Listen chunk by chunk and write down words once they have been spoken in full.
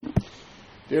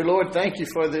Dear Lord, thank you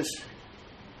for this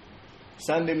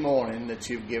Sunday morning that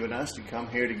you've given us to come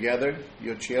here together,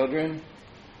 your children,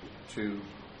 to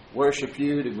worship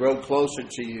you, to grow closer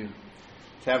to you,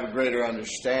 to have a greater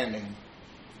understanding,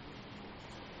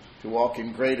 to walk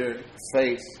in greater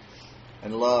faith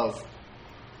and love,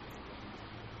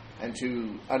 and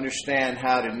to understand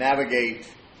how to navigate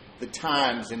the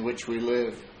times in which we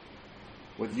live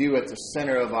with you at the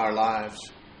center of our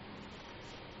lives.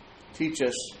 Teach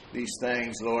us these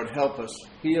things, Lord. Help us,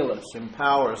 heal us,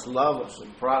 empower us, love us,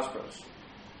 and prosper us.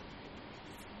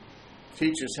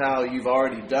 Teach us how you've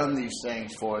already done these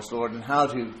things for us, Lord, and how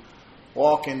to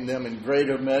walk in them in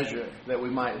greater measure that we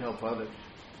might help others.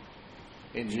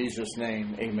 In Jesus'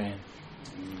 name, amen.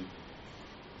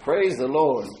 Praise the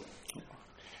Lord.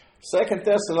 2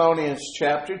 Thessalonians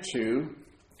chapter 2,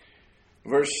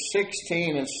 verse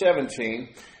 16 and 17.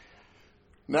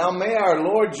 Now may our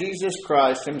Lord Jesus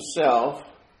Christ himself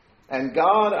and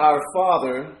God our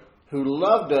Father, who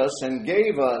loved us and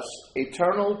gave us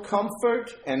eternal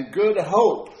comfort and good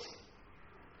hope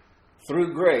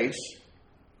through grace,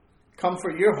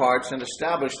 comfort your hearts and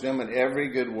establish them in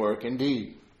every good work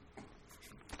indeed.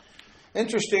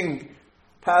 Interesting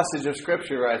passage of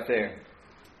Scripture right there.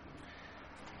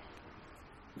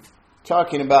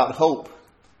 Talking about hope,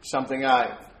 something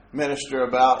I minister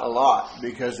about a lot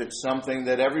because it's something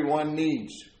that everyone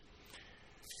needs.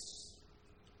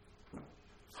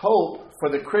 Hope for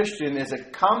the Christian is a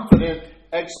confident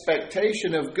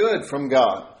expectation of good from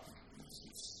God.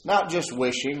 Not just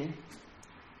wishing.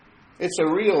 It's a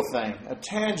real thing, a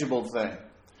tangible thing.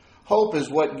 Hope is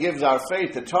what gives our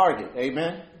faith a target.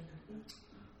 Amen?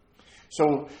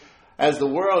 So, as the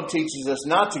world teaches us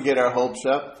not to get our hopes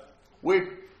up,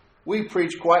 we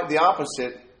preach quite the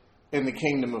opposite in the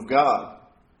kingdom of God.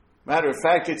 Matter of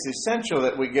fact, it's essential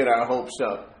that we get our hopes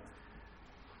up.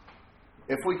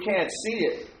 If we can't see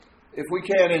it, if we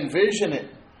can't envision it,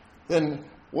 then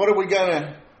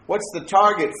what's the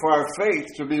target for our faith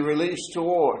to be released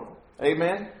toward?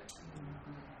 Amen?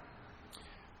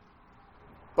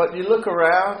 But you look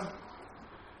around,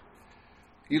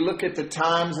 you look at the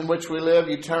times in which we live,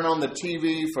 you turn on the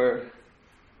TV for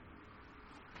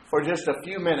just a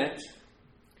few minutes,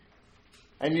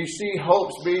 and you see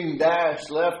hopes being dashed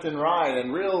left and right,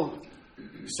 and real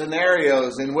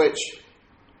scenarios in which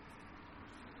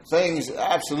things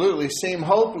absolutely seem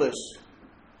hopeless,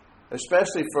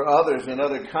 especially for others in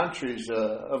other countries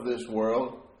of this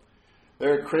world.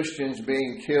 There are Christians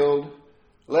being killed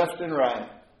left and right.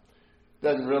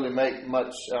 Doesn't really make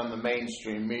much on the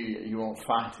mainstream media. You won't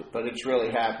find it, but it's really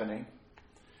happening.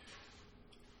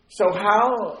 So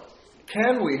how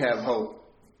can we have hope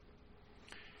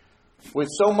with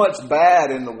so much bad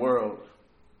in the world?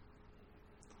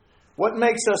 What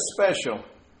makes us special,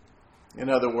 in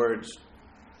other words?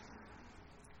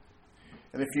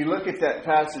 And if you look at that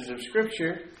passage of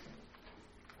Scripture,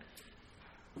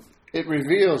 it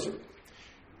reveals it.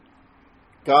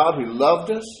 God who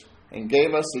loved us and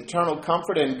gave us eternal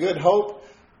comfort and good hope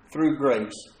through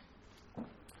grace.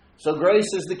 So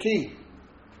grace is the key.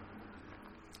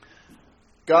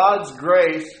 God's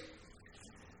grace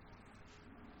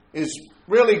is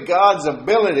really God's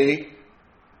ability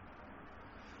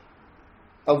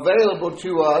available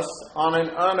to us on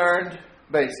an unearned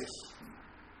basis.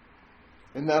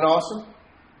 Isn't that awesome?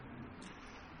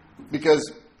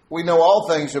 Because we know all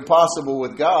things are possible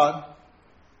with God.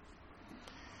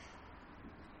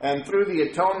 And through the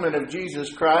atonement of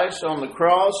Jesus Christ on the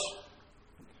cross,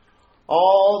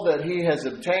 all that He has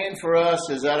obtained for us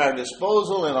is at our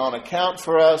disposal and on account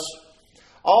for us.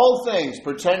 All things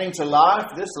pertaining to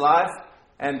life, this life,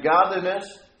 and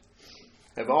godliness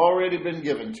have already been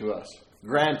given to us,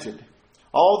 granted.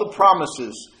 All the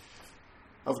promises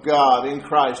of God in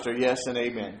Christ are yes and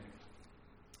amen.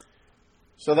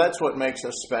 So that's what makes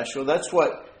us special. That's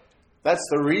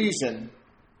the reason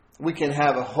we can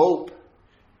have a hope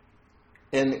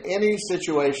in any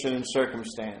situation and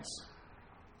circumstance.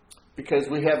 Because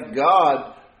we have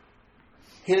God,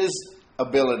 His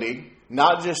ability,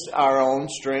 not just our own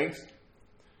strength,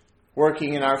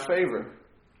 working in our favor.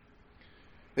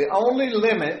 The only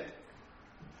limit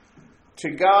to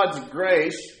God's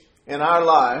grace in our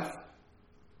life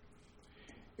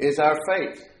is our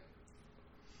faith.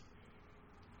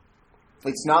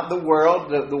 It's not the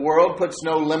world. The world puts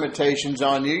no limitations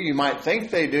on you. You might think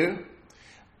they do.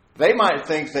 They might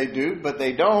think they do, but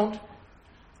they don't.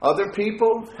 Other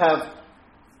people have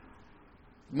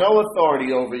no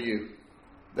authority over you.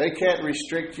 They can't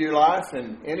restrict your life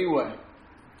in any way.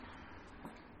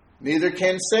 Neither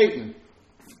can Satan,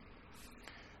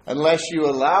 unless you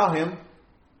allow him.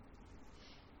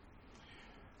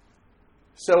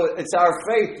 So it's our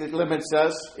faith that limits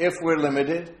us if we're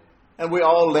limited. And we're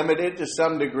all limited to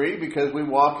some degree because we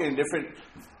walk in different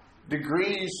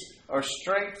degrees or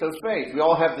strength of faith. We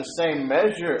all have the same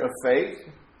measure of faith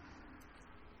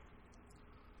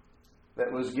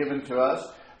that was given to us.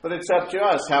 But it's up to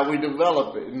us how we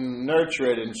develop it and nurture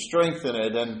it and strengthen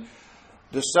it and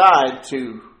decide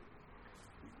to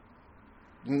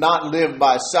not live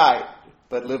by sight,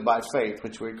 but live by faith,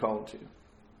 which we're called to.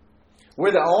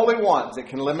 We're the only ones that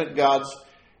can limit God's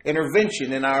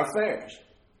intervention in our affairs.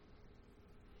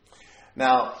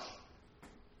 Now,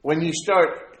 when you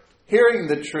start hearing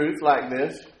the truth like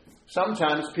this,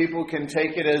 sometimes people can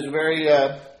take it as a very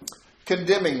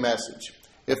condemning message,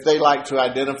 if they like to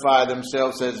identify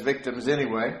themselves as victims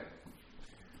anyway.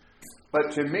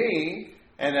 But to me,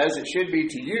 and as it should be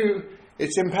to you,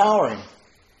 it's empowering.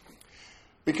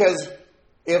 Because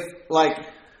if, like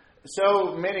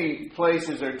so many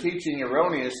places are teaching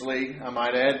erroneously, I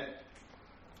might add,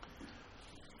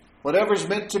 whatever's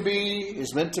meant to be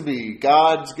is meant to be.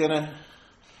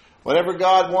 Whatever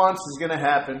God wants is going to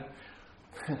happen.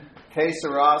 Que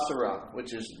sera, sera,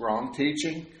 which is wrong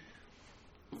teaching.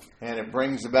 And it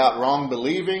brings about wrong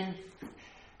believing.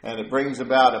 And it brings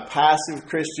about a passive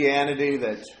Christianity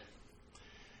that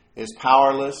is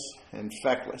powerless and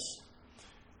feckless.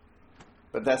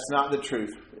 But that's not the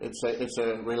truth. It's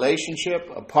a relationship,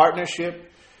 a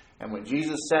partnership. And when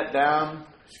Jesus sat down,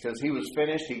 because He was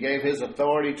finished, He gave His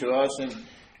authority to us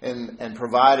and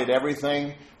provided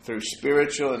everything through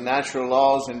spiritual and natural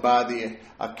laws and by the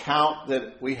account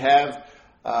that we have,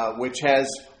 which has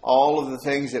all of the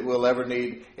things that we'll ever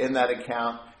need in that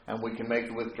account. And we can make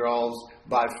the withdrawals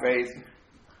by faith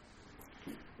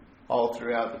all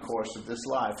throughout the course of this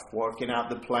life, working out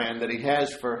the plan that He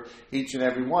has for each and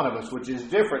every one of us, which is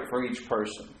different for each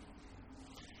person.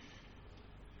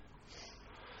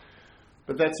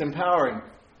 But that's empowering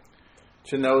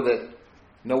to know that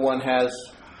no one has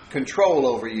control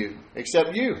over you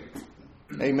except you.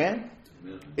 Amen?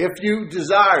 If you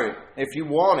desire it, if you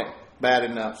want it bad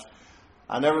enough.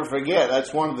 I never forget,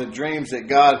 that's one of the dreams that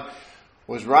God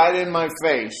was right in my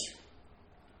face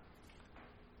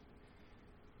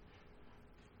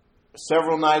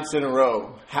several nights in a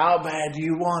row. How bad do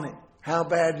you want it? How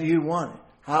bad do you want it?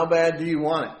 How bad do you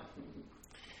want it?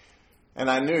 And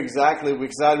I knew exactly,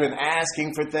 because I'd been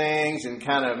asking for things and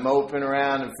kind of moping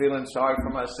around and feeling sorry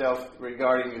for myself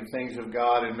regarding the things of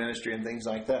God and ministry and things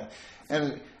like that.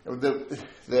 And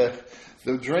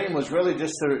the dream was really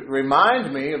just to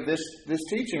remind me of this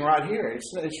teaching right here.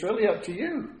 It's really up to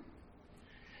you.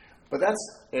 But that's,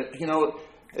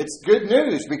 it's good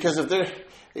news, because if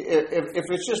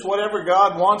it's just whatever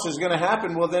God wants is going to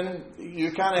happen, well, then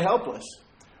you're kind of helpless.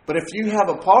 But if you have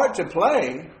a part to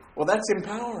play, well, that's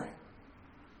empowering.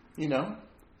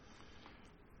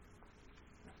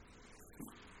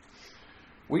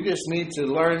 We just need to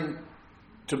learn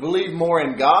to believe more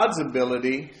in God's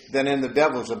ability than in the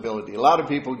devil's ability. A lot of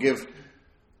people give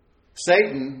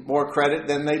Satan more credit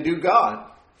than they do God.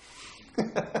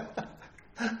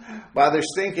 By their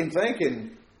stinking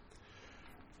thinking.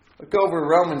 Look over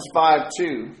Romans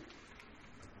 5:2.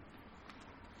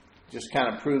 Just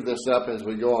kind of prove this up as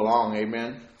we go along.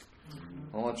 Amen.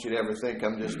 I don't want you to ever think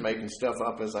I'm just making stuff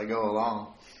up as I go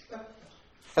along.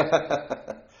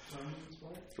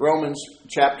 Romans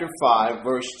chapter 5,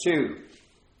 verse 2.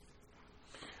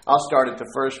 I'll start at the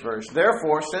first verse.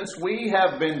 Therefore, since we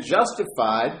have been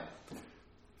justified,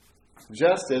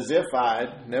 just as if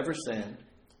I'd never sinned,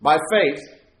 by faith,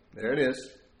 there it is,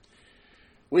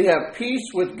 we have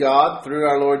peace with God through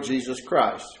our Lord Jesus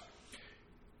Christ.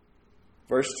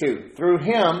 Verse 2. Through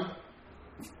Him,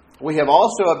 we have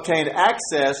also obtained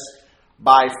access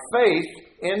by faith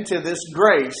into this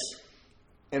grace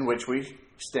in which we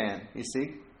stand. You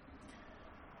see?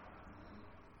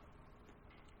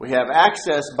 We have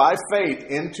access by faith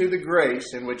into the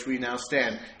grace in which we now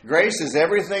stand. Grace is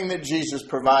everything that Jesus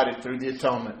provided through the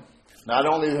atonement. Not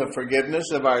only the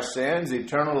forgiveness of our sins,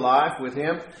 eternal life with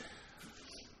Him,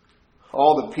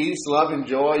 all the peace, love, and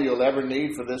joy you'll ever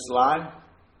need for this life,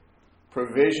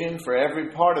 provision for every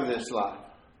part of this life.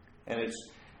 And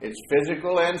it's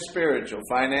physical and spiritual.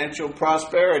 Financial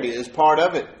prosperity is part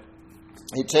of it.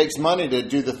 It takes money to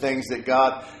do the things that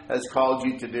God has called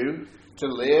you to do, to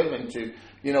live, and to,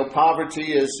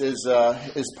 poverty is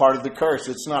part of the curse.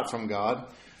 It's not from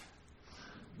God.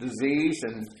 Disease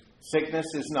and sickness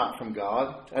is not from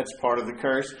God. That's part of the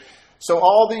curse. So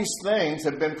all these things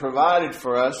have been provided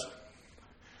for us.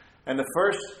 And the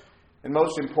first and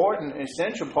most important,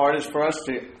 essential part is for us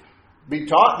to be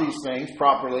taught these things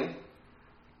properly.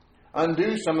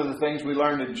 Undo some of the things we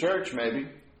learned in church, maybe.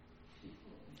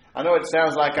 I know it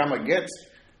sounds like I'm against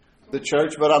the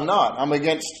church, but I'm not. I'm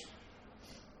against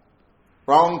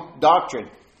wrong doctrine.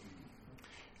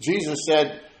 Jesus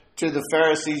said to the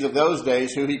Pharisees of those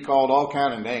days, who he called all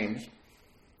kind of names,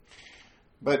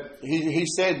 but he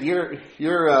said, your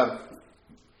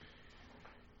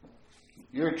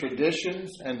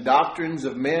traditions and doctrines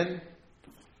of men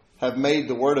have made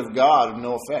the Word of God of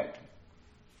no effect.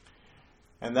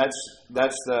 And that's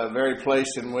the very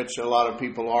place in which a lot of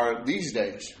people are these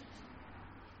days.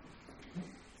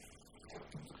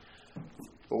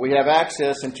 But we have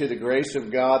access into the grace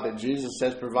of God that Jesus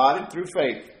has provided through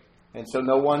faith. And so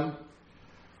no one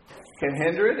can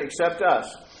hinder it except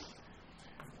us.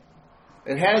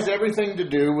 It has everything to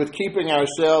do with keeping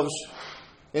ourselves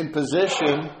in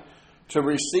position to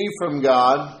receive from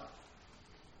God,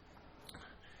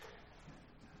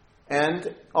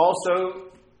 and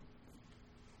also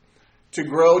to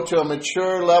grow to a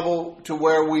mature level to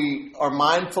where we are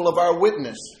mindful of our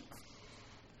witness.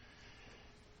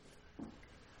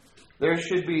 There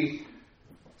should be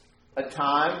a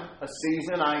time, a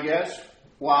season, I guess,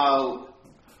 while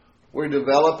we're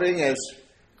developing as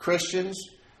Christians,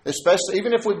 especially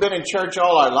even if we've been in church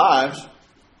all our lives,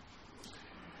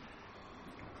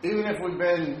 even if we've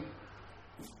been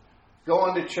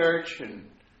going to church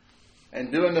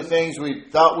and doing the things we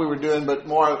thought we were doing, but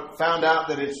more found out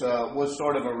that it was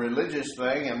sort of a religious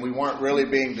thing and we weren't really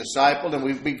being discipled, and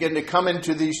we begin to come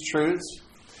into these truths,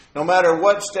 no matter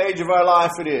what stage of our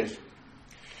life it is.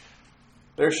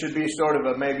 There should be sort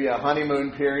of maybe a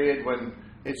honeymoon period when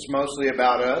it's mostly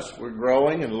about us. We're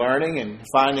growing and learning and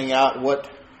finding out what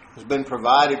has been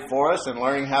provided for us and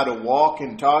learning how to walk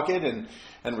and talk it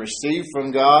and receive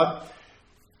from God.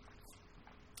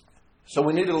 So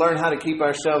we need to learn how to keep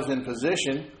ourselves in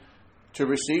position to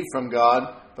receive from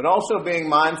God, but also being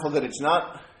mindful that it's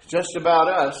not just about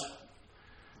us.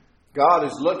 God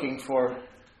is looking for,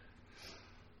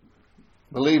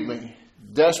 believe me,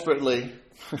 desperately,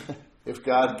 if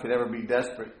God could ever be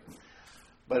desperate,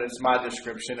 but it's my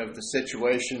description of the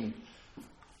situation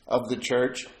of the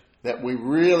church, that we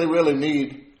really, really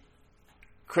need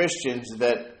Christians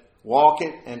that walk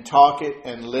it and talk it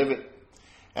and live it.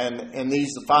 And in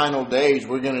these final days,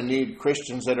 we're going to need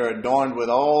Christians that are adorned with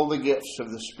all the gifts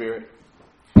of the Spirit.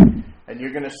 And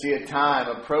you're going to see a time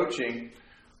approaching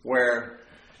where,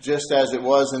 just as it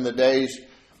was in the days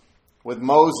with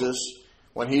Moses,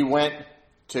 when he went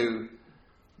to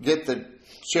get the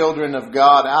children of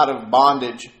God out of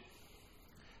bondage,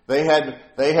 they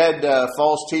had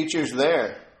false teachers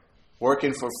there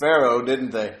working for Pharaoh,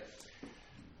 didn't they?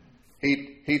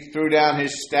 He threw down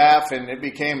his staff and it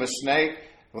became a snake.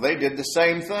 Well, they did the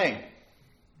same thing.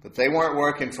 But they weren't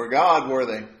working for God, were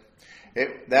they?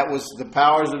 That was the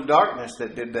powers of darkness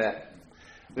that did that.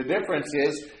 The difference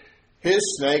is his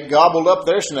snake gobbled up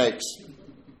their snakes.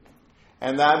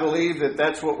 And I believe that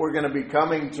that's what we're going to be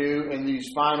coming to in these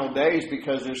final days,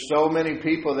 because there's so many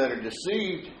people that are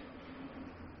deceived.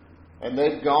 And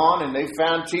they've gone and they've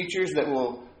found teachers that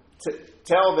will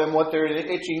tell them what their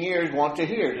itching ears want to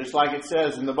hear, just like it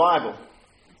says in the Bible.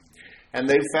 And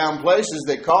they've found places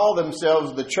that call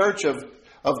themselves the church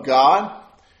of God,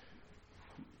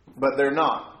 but they're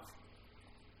not.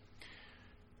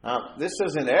 This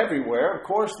isn't everywhere. Of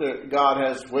course, God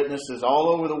has witnesses all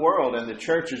over the world, and the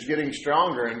church is getting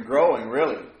stronger and growing,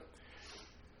 really.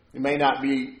 You may not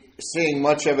be seeing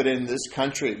much of it in this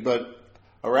country, but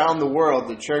around the world,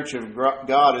 the church of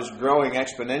God is growing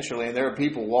exponentially, and there are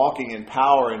people walking in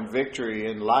power and victory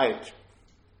and light.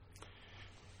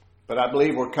 But I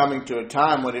believe we're coming to a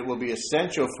time when it will be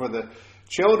essential for the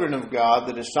children of God,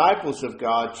 the disciples of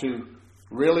God, to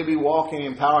really be walking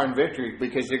in power and victory,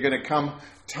 because there are going to come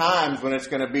times when it's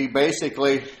going to be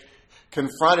basically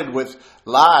confronted with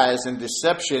lies and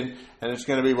deception, and it's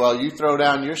going to be, well, you throw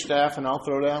down your staff and I'll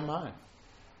throw down mine.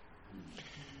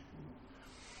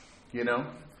 You know,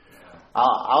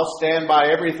 I'll stand by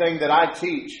everything that I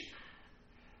teach,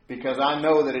 because I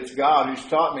know that it's God who's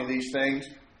taught me these things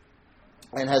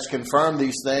and has confirmed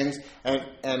these things,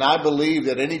 and I believe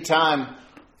that any time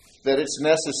that it's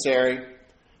necessary,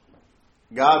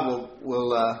 God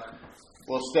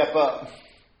will step up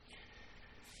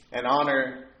and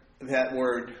honor that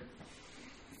word.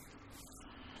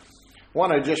 I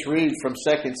want to just read from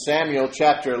 2 Samuel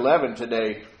chapter 11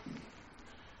 today.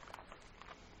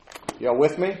 Y'all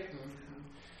with me?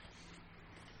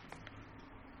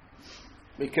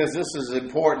 Because this is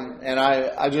important, and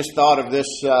I just thought of this,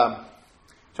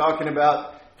 talking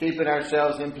about keeping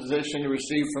ourselves in position to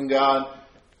receive from God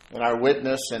and our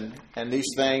witness and these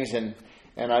things, and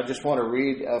I just want to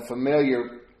read a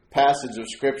familiar passage of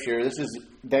Scripture. This is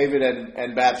David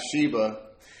and Bathsheba,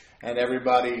 and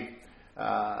everybody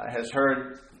has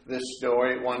heard this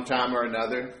story at one time or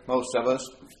another, most of us.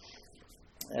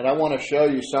 And I want to show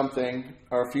you something,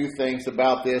 or a few things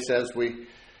about this as we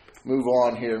move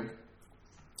on here.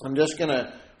 I'm just going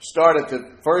to start at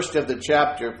the first of the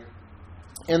chapter.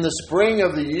 In the spring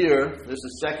of the year, this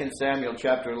is 2 Samuel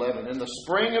chapter 11. In the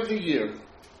spring of the year,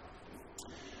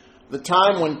 the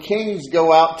time when kings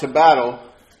go out to battle,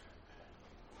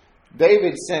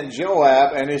 David sent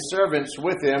Joab and his servants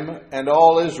with him and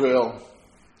all Israel.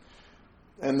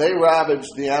 And they ravaged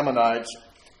the Ammonites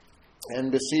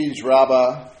and besieged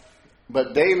Rabbah.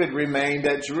 But David remained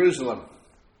at Jerusalem.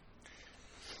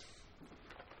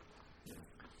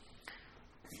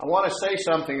 I want to say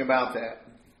something about that.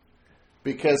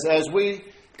 Because as we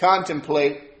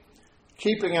contemplate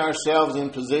keeping ourselves in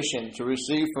position to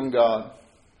receive from God,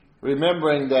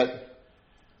 remembering that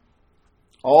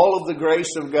all of the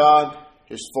grace of God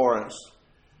is for us,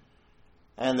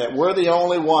 and that we're the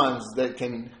only ones that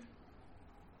can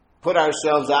put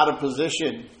ourselves out of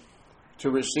position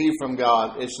to receive from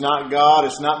God. It's not God,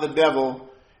 it's not the devil,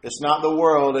 it's not the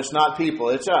world, it's not people,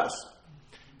 it's us.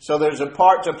 So there's a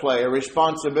part to play, a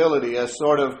responsibility, a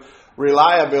sort of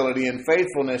reliability and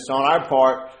faithfulness on our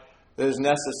part that is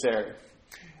necessary.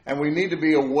 And we need to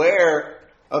be aware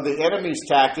of the enemy's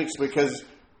tactics, because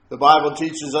the Bible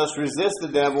teaches us, resist the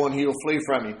devil and he will flee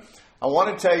from you. I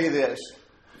want to tell you this.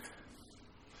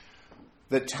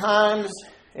 The times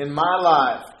in my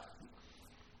life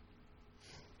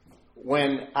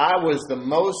when I was the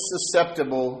most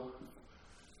susceptible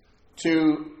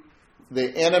to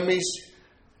the enemy's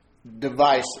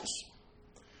devices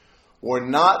were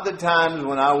not the times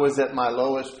when I was at my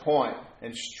lowest point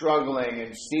and struggling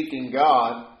and seeking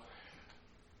God.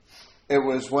 It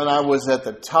was when I was at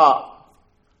the top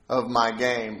of my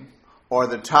game, or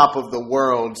the top of the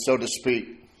world, so to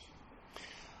speak.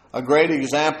 A great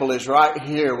example is right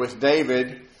here with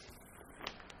David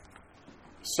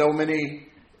so many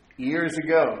years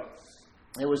ago.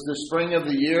 It was the spring of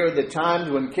the year, the times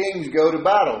when kings go to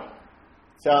battle.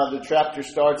 That's how the chapter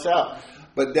starts out.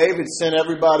 But David sent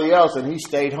everybody else and he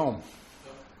stayed home.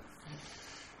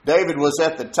 David was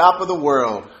at the top of the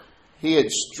world. He had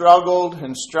struggled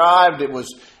and strived. It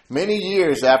was many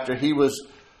years after he was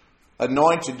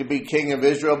anointed to be king of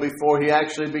Israel before he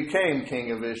actually became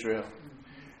king of Israel.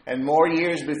 And more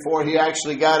years before he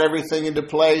actually got everything into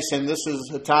place. And this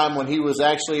is a time when he was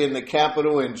actually in the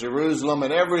capital in Jerusalem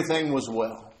and everything was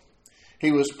well.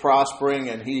 He was prospering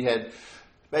and he had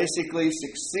basically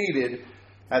succeeded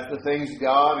at the things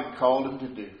God had called him to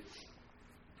do.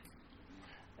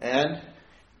 And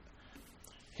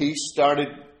he started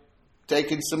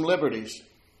taking some liberties.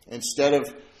 Instead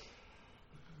of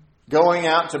going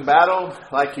out to battle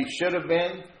like he should have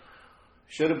been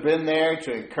there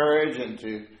to encourage and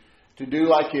to do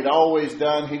like he'd always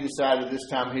done, he decided this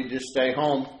time he'd just stay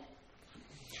home.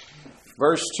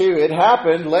 Verse 2, it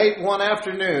happened late one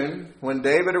afternoon when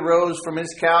David arose from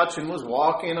his couch and was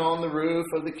walking on the roof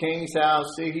of the king's house.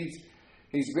 See,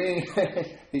 he's being,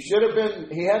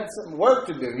 he had some work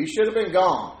to do. He should have been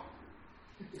gone.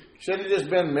 Should have just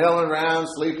been milling around,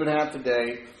 sleeping half the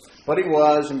day. But he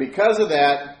was, and because of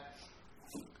that,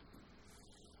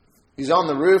 he's on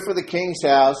the roof of the king's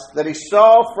house, that he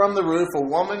saw from the roof a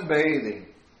woman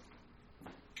bathing.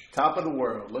 Top of the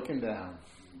world, looking down.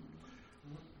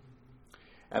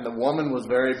 And the woman was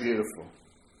very beautiful.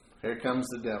 Here comes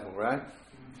the devil, right?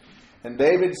 And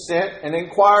David sent and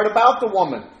inquired about the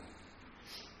woman.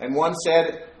 And one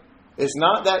said, is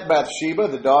not that Bathsheba,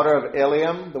 the daughter of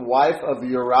Eliam, the wife of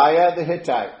Uriah the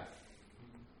Hittite?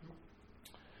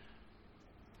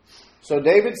 So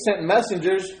David sent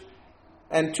messengers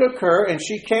and took her, and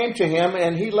she came to him,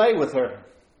 and he lay with her.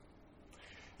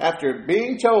 After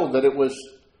being told that it was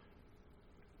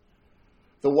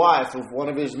the wife of one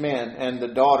of his men and the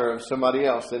daughter of somebody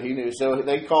else that he knew. So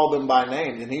they called them by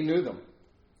name, and he knew them.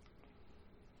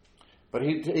 But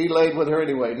he laid with her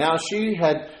anyway. Now she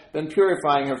had been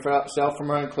purifying herself from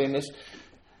her uncleanness.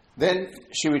 Then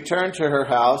she returned to her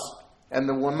house, and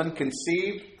the woman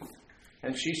conceived,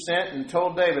 and she sent and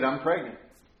told David, I'm pregnant.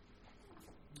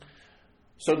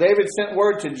 So David sent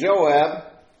word to Joab,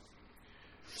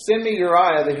 send me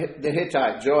Uriah the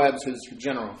Hittite. Joab's his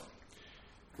general.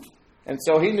 And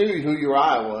so he knew who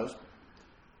Uriah was.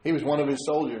 He was one of his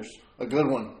soldiers, a good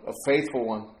one, a faithful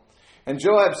one. And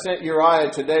Joab sent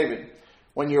Uriah to David.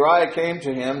 When Uriah came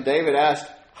to him, David asked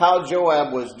how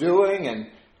Joab was doing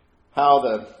and how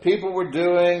the people were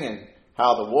doing and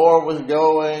how the war was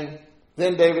going.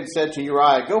 Then David said to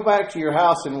Uriah, go back to your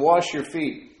house and wash your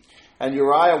feet. And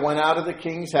Uriah went out of the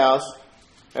king's house,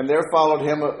 and there followed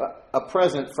him a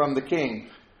present from the king.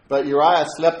 But Uriah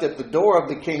slept at the door of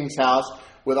the king's house,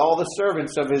 with all the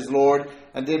servants of his Lord,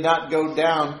 and did not go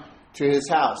down to his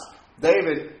house.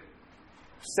 David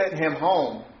sent him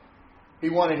home. He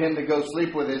wanted him to go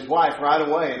sleep with his wife right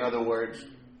away, in other words,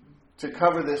 to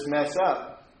cover this mess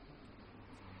up.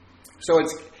 So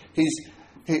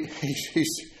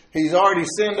he's already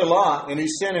sinned a lot, and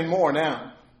he's sinning more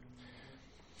now.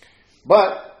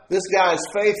 But this guy is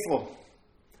faithful.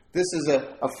 This is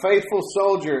a faithful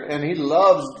soldier, and he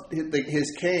loves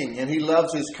his king, and he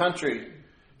loves his country,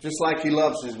 just like he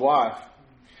loves his wife.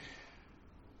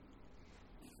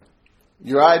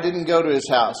 Uriah didn't go to his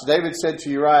house. David said to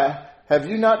Uriah, "Have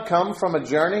you not come from a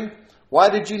journey? Why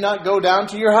did you not go down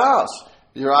to your house?"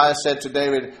 Uriah said to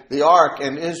David, "The ark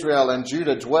and Israel and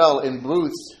Judah dwell in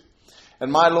booths,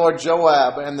 and my lord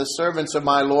Joab and the servants of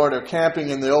my lord are camping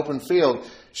in the open field.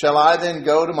 Shall I then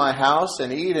go to my house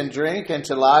and eat and drink and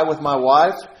to lie with my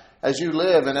wife? As you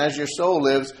live and as your soul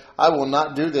lives, I will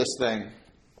not do this thing."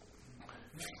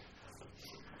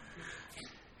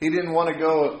 He didn't want to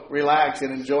go relax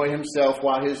and enjoy himself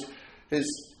while his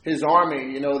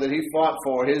army, that he fought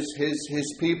for,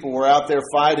 his people were out there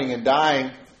fighting and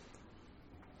dying.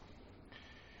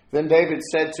 Then David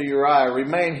said to Uriah,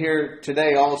 "Remain here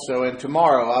today also, and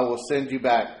tomorrow I will send you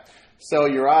back." So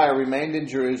Uriah remained in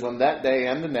Jerusalem that day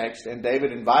and the next, and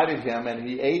David invited him, and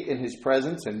he ate in his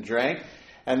presence and drank,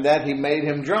 and that he made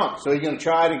him drunk. So he's going to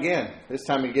try it again. This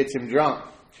time he gets him drunk.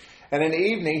 And in the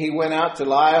evening he went out to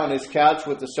lie on his couch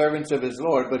with the servants of his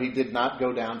Lord, but he did not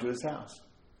go down to his house.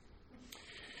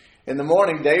 In the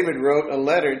morning David wrote a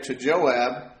letter to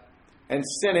Joab and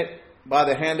sent it by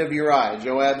the hand of Uriah.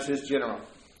 Joab's his general.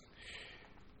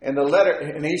 And the letter,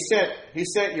 and he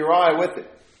sent Uriah with it.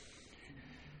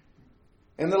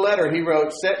 In the letter he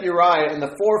wrote, "Set Uriah in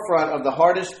the forefront of the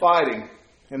hardest fighting,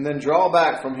 and then draw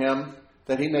back from him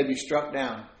that he may be struck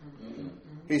down."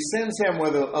 He sends him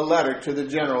with a letter to the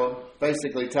general,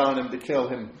 basically telling him to kill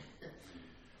him.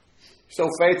 So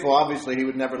faithful, obviously, he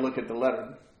would never look at the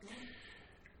letter.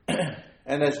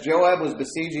 And as Joab was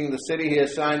besieging the city, he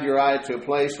assigned Uriah to a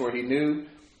place where he knew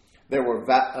there were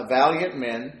valiant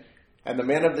men. And the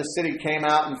men of the city came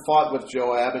out and fought with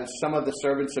Joab, and some of the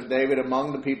servants of David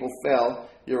among the people fell.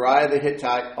 Uriah the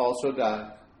Hittite also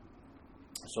died.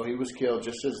 So he was killed,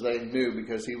 just as they knew,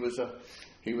 because he was a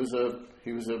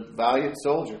valiant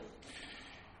soldier.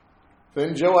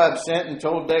 Then Joab sent and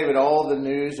told David all the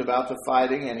news about the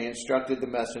fighting, and he instructed the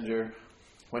messenger,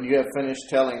 "When you have finished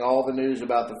telling all the news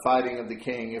about the fighting of the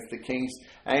king, if the king's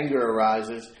anger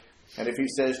arises, and if he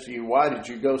says to you, 'Why did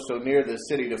you go so near the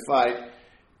city to fight?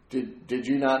 Did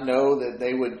you not know that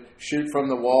they would shoot from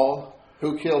the wall?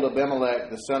 Who killed Abimelech,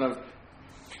 the son of..."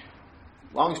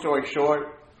 Long story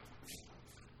short,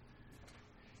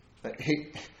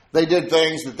 they did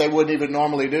things that they wouldn't even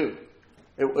normally do.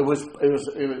 It was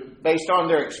based on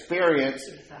their experience.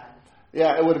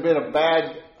 Yeah, it would have been a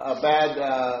bad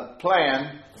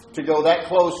plan to go that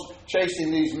close, chasing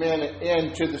these men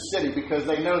into the city, because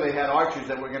they know they had archers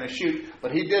that were going to shoot.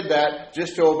 But he did that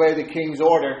just to obey the king's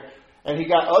order. And he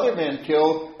got other men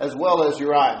killed as well as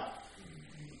Uriah.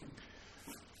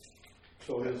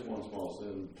 So his one small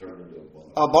sin turned into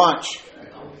a bunch.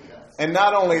 And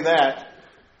not only that,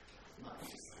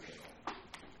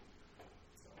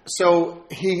 so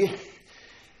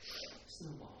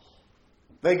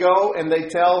they go and they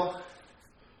tell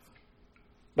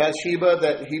Bathsheba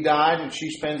that he died, and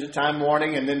she spends the time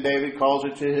mourning, and then David calls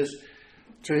her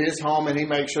to his home, and he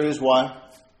makes her his wife.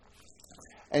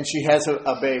 And she has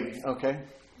a baby, okay?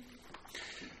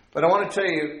 But I want to tell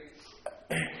you,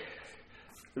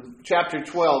 chapter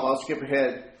 12, I'll skip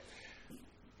ahead.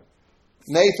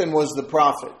 Nathan was the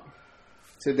prophet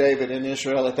to David in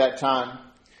Israel at that time.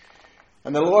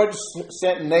 And the Lord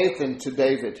sent Nathan to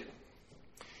David.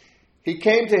 He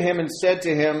came to him and said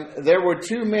to him, "There were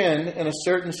two men in a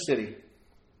certain city,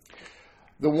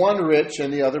 the one rich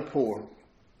and the other poor.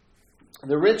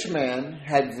 The rich man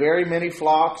had very many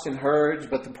flocks and herds,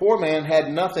 but the poor man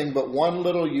had nothing but one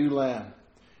little ewe lamb,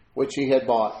 which he had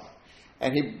bought.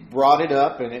 And he brought it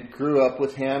up, and it grew up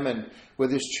with him and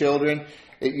with his children.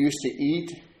 It used to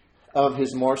eat of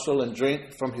his morsel and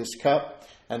drink from his cup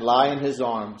and lie in his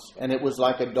arms, and it was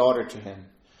like a daughter to him.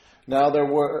 Now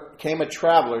came a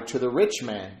traveler to the rich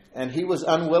man, and he was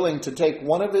unwilling to take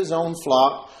one of his own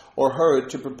flock or herd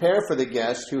to prepare for the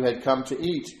guest who had come to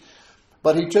eat.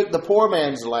 But he took the poor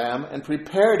man's lamb and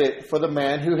prepared it for the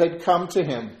man who had come to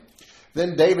him.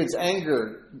 Then David's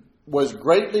anger was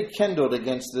greatly kindled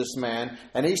against this man,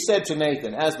 and he said to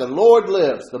Nathan, 'As the Lord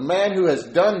lives, the man who has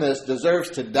done this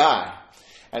deserves to die.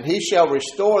 And he shall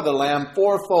restore the lamb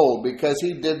fourfold, because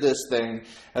he did this thing,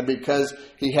 and because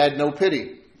he had no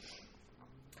pity.'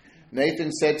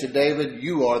 Nathan said to David,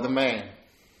 "You are the man.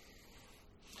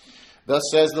 Thus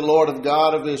says the Lord of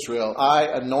God of Israel, I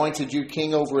anointed you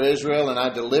king over Israel, and I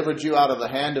delivered you out of the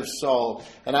hand of Saul.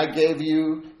 And I gave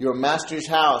you your master's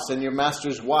house and your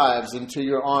master's wives into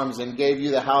your arms, and gave you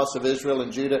the house of Israel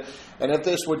and Judah. And if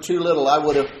this were too little, I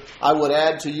would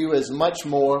add to you as much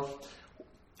more.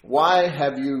 Why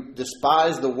have you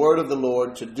despised the word of the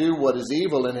Lord to do what is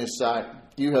evil in his sight?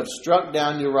 You have struck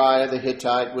down Uriah the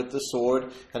Hittite with the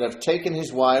sword, and have taken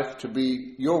his wife to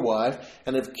be your wife,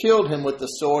 and have killed him with the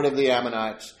sword of the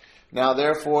Ammonites. Now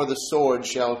therefore the sword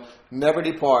shall never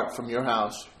depart from your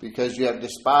house, because you have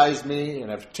despised me,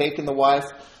 and have taken the wife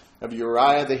of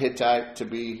Uriah the Hittite to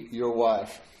be your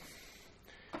wife."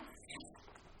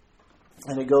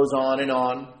 And it goes on and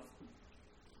on.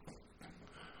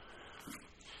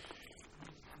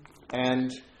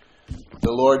 And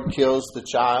the Lord kills the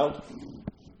child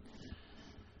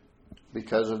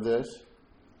because of this.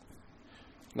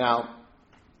 Now,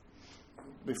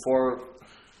 before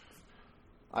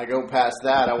I go past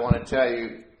that, I want to tell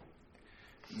you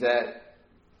that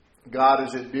God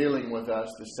isn't dealing with us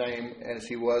the same as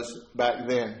he was back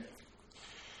then.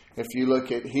 If you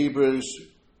look at Hebrews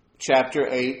chapter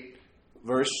 8,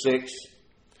 verse 6,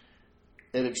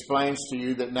 it explains to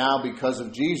you that now because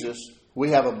of Jesus,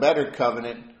 we have a better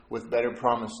covenant with better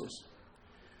promises.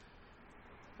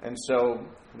 And so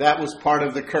that was part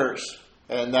of the curse.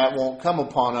 And that won't come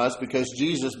upon us because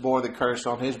Jesus bore the curse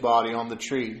on his body on the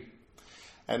tree.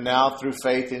 And now through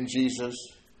faith in Jesus,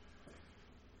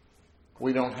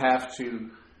 we don't have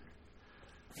to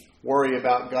worry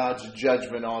about God's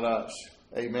judgment on us.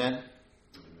 Amen?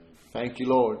 Thank you,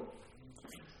 Lord.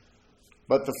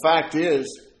 But the fact is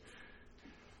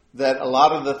that a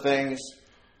lot of the things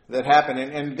that happen,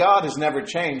 and God has never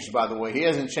changed, by the way. He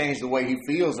hasn't changed the way he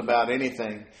feels about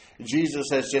anything. Jesus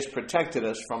has just protected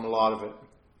us from a lot of it.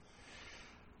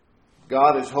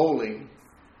 God is holy,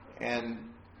 and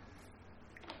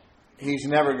he's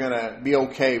never going to be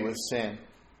okay with sin.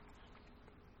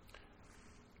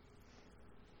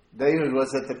 David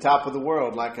was at the top of the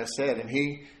world, like I said, and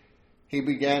he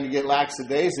began to get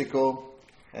lackadaisical,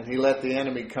 and he let the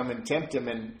enemy come and tempt him,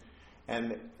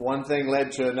 and one thing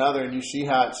led to another, and you see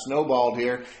how it snowballed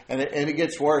here. And it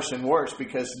gets worse and worse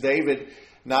because David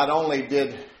not only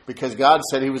because God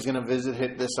said he was going to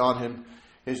hit this on him,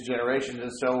 his generation.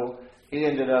 And so he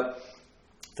ended up,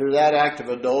 through that act of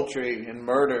adultery and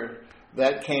murder,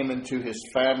 that came into his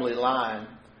family line.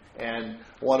 And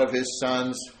one of his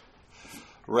sons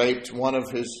raped one of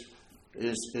his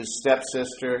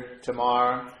stepsister,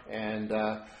 Tamar, and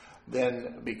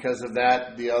then because of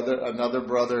that, another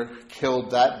brother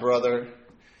killed that brother,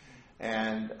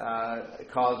 and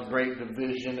caused great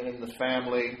division in the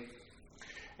family,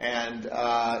 and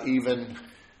even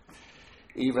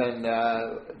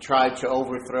tried to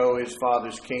overthrow his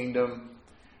father's kingdom,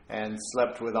 and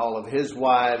slept with all of his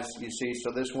wives. You see,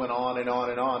 so this went on and on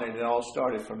and on, and it all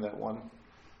started from that one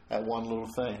little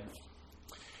thing.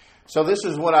 So this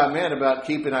is what I meant about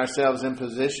keeping ourselves in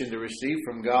position to receive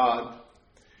from God.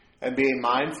 And being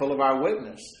mindful of our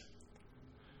witness.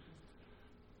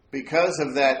 Because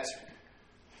of that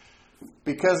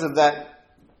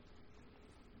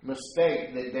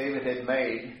mistake that David had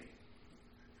made,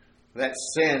 that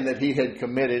sin that he had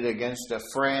committed against a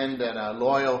friend and a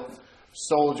loyal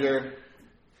soldier,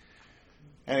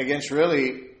 and against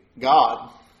really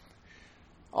God,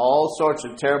 all sorts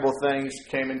of terrible things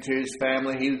came into his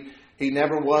family. He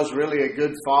never was really a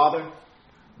good father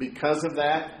because of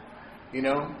that, you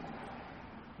know.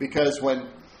 Because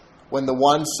when the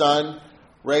one son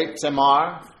raped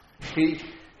Tamar, he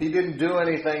didn't do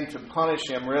anything to punish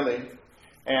him, really.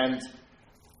 And,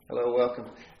 hello, welcome.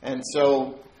 And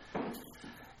so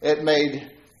it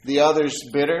made the others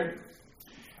bitter.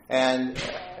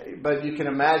 But you can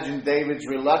imagine David's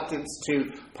reluctance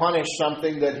to punish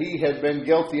something that he had been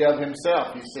guilty of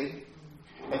himself, you see.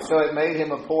 And so it made him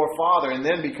a poor father. And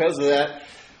then because of that,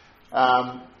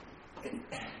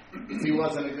 he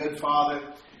wasn't a good father.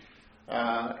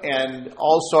 And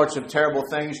all sorts of terrible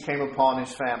things came upon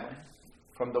his family.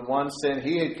 From the one sin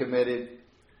he had committed,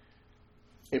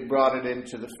 it brought it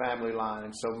into the family line.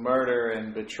 And so murder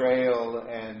and betrayal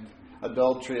and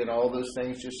adultery and all those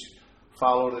things just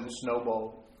followed and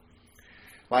snowballed.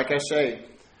 Like I say,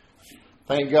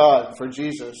 thank God for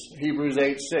Jesus. Hebrews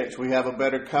 8:6. We have a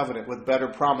better covenant with better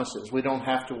promises. We don't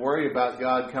have to worry about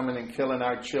God coming and killing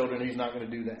our children. He's not going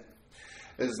to do that.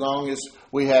 As long as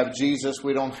we have Jesus,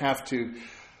 we don't have to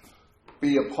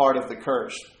be a part of the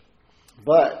curse.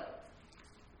 But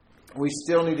we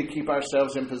still need to keep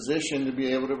ourselves in position to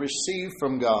be able to receive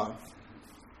from God.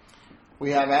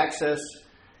 We have access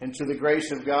into the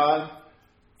grace of God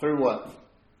through what?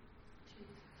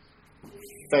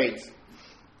 Faith.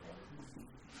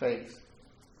 Faith.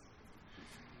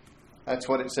 That's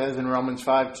what it says in Romans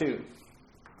 5:2.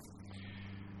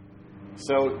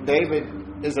 So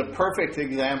David is a perfect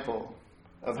example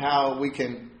of how we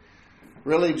can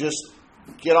really just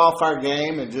get off our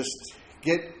game and just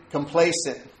get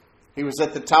complacent. He was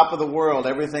at the top of the world.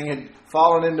 Everything had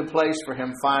fallen into place for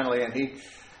him finally. And he,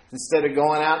 instead of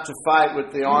going out to fight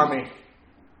with the army,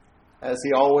 as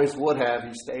he always would have,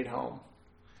 he stayed home.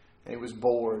 And he was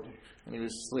bored. And he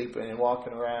was sleeping and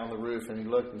walking around the roof. And he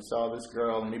looked and saw this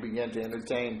girl. And he began to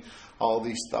entertain all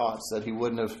these thoughts that he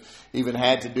wouldn't have even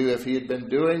had to do if he had been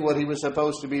doing what he was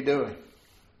supposed to be doing.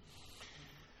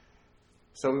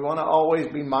 So we want to always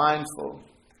be mindful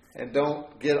and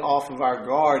don't get off of our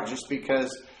guard just because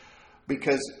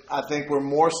I think we're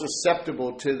more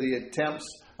susceptible to the attempts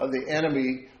of the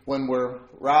enemy when we're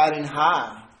riding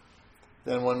high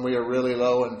than when we are really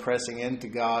low and pressing into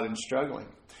God and struggling.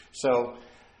 So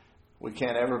we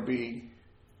can't ever be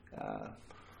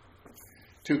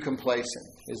too complacent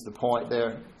is the point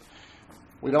there.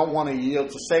 We don't want to yield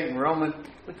to Satan.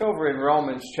 Look over in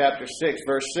Romans chapter 6,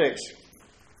 verse 6.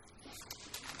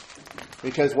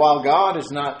 Because while God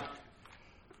is not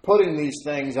putting these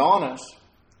things on us,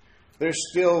 there's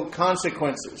still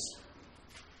consequences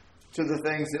to the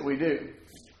things that we do.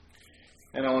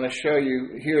 And I want to show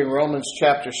you here in Romans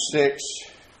chapter 6,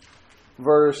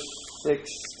 verse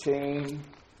 16.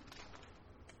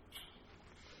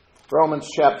 Romans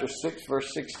chapter 6,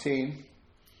 verse 16.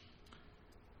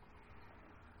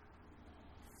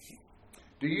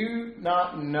 Do you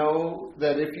not know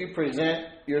that if you present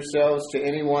yourselves to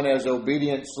anyone as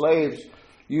obedient slaves,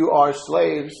 you are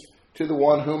slaves to the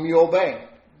one whom you obey,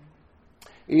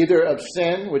 either of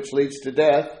sin, which leads to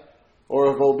death, or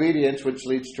of obedience, which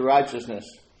leads to righteousness?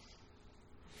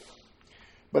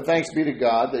 But thanks be to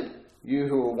God that you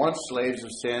who were once slaves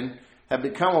of sin have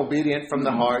become obedient from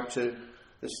the heart to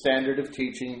the standard of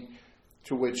teaching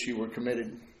to which you were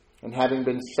committed, and having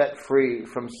been set free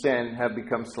from sin, have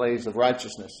become slaves of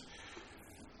righteousness.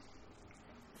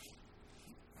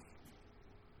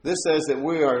 This says that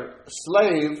we are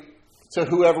slave to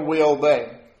whoever we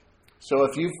obey. So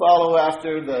if you follow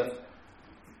after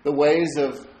the ways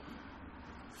of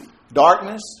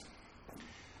darkness,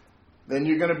 then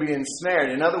you're going to be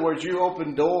ensnared. In other words, you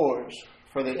open doors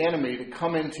for the enemy to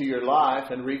come into your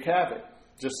life and wreak havoc,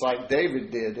 just like David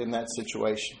did in that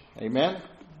situation. Amen?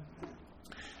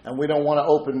 And we don't want to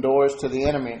open doors to the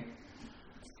enemy.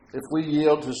 If we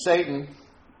yield to Satan,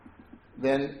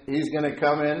 then he's going to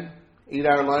come in, eat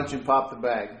our lunch, and pop the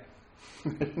bag.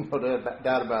 No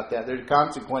doubt about that. There's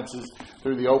consequences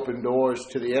through the open doors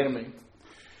to the enemy.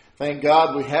 Thank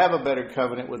God we have a better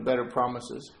covenant with better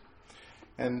promises.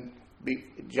 And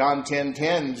John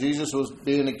 10:10, Jesus was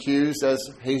being accused, as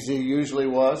he usually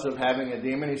was, of having a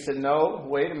demon. He said, no,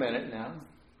 wait a minute now.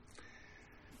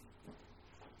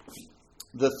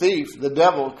 The thief, the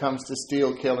devil, comes to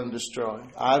steal, kill, and destroy.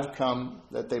 I've come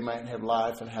that they might have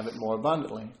life and have it more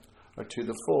abundantly, or to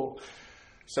the full.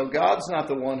 So God's not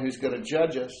the one who's going to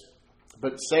judge us,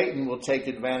 but Satan will take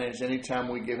advantage anytime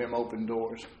we give him open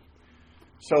doors.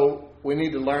 So we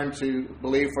need to learn to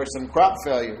believe for some crop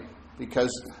failure,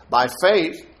 because by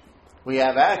faith we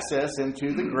have access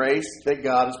into the grace that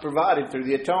God has provided through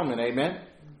the atonement. Amen?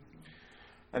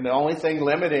 And the only thing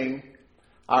limiting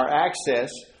our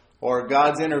access or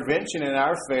God's intervention in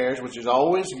our affairs, which is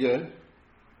always good,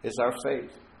 is our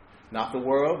faith. Not the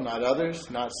world, not others,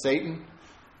 not Satan.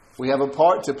 We have a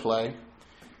part to play,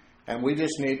 and we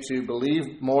just need to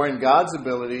believe more in God's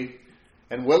ability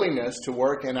and willingness to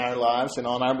work in our lives and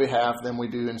on our behalf than we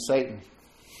do in Satan.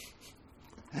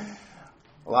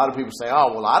 A lot of people say,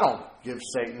 oh, well, I don't give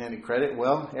Satan any credit.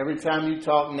 Well, every time you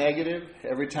talk negative,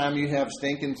 every time you have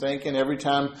stinking thinking, every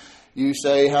time you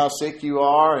say how sick you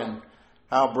are and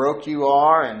how broke you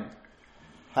are and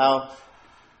how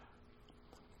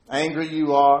angry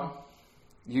you are,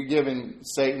 you're giving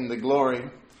Satan the glory,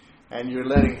 and you're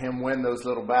letting him win those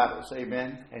little battles.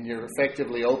 Amen? And you're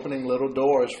effectively opening little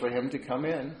doors for him to come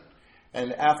in.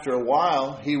 And after a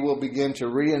while, he will begin to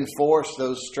reinforce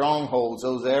those strongholds,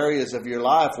 those areas of your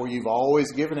life where you've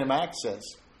always given him access.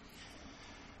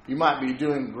 You might be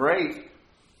doing great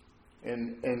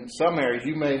in some areas.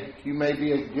 You may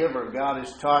be a giver. God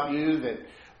has taught you that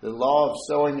the law of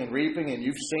sowing and reaping, and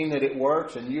you've seen that it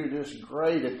works, and you're just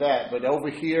great at that. But over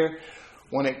here,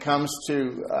 when it comes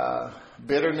to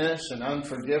bitterness and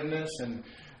unforgiveness and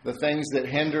the things that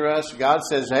hinder us, God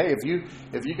says, hey, if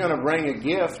you're going to bring a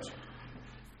gift,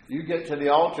 you get to the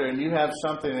altar and you have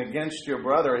something against your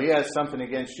brother, he has something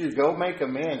against you, go make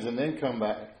amends and then come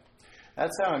back.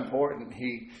 That's how important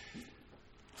he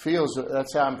feels.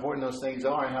 That's how important those things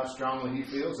are and how strongly he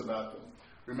feels about them.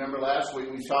 Remember last week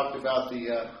we talked about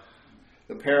the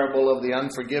parable of the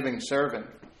unforgiving servant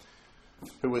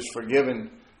who was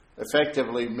forgiven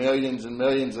effectively millions and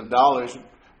millions of dollars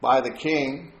by the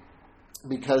king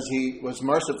because he was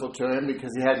merciful to him, because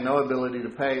he had no ability to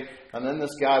pay. And then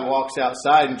this guy walks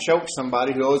outside and chokes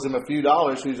somebody who owes him a few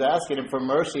dollars, who's asking him for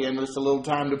mercy and just a little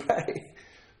time to pay.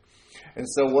 And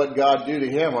so what God do to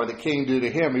him, or the king do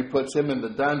to him, he puts him in the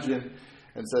dungeon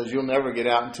and says, you'll never get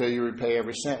out until you repay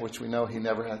every cent, which we know he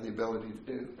never had the ability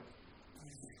to do.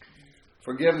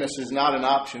 Forgiveness is not an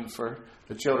option for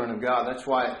the children of God. That's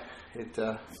why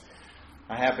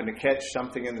I happened to catch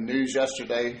something in the news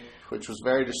yesterday, which was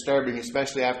very disturbing,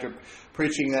 especially after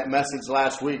preaching that message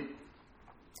last week,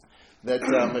 that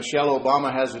Michelle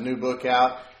Obama has a new book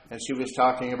out, and she was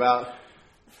talking about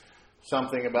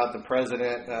something about the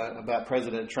president, about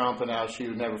President Trump, and how she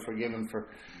would never forgive him for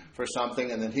something.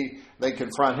 And then they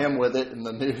confront him with it in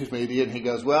the news media, and he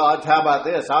goes, well, how about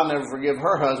this? I'll never forgive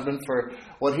her husband for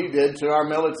what he did to our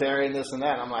military and this and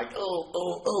that. And I'm like,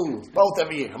 oh, both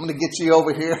of you, I'm going to get you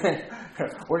over here.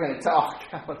 We're going to talk.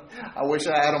 I wish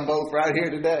I had them both right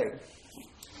here today.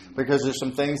 Because there's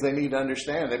some things they need to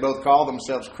understand. They both call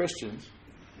themselves Christians.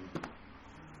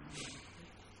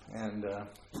 And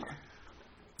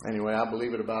anyway, I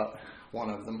believe it about one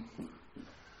of them.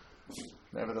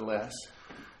 Nevertheless,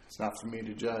 it's not for me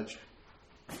to judge.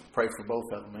 Pray for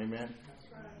both of them. Amen.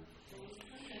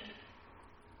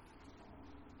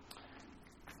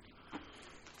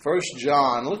 First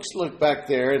John. Let's look back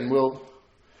there, and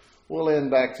we'll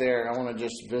end back there. I want to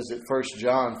just visit First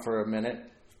John for a minute.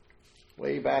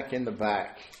 Way back in the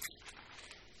back,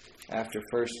 after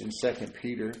 1st and 2nd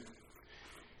Peter.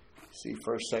 See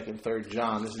 1st, 2nd, 3rd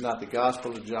John. This is not the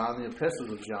Gospel of John, the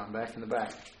Epistles of John, back in the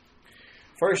back.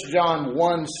 1 John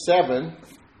 1:7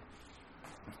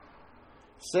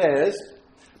 says,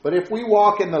 but if we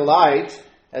walk in the light,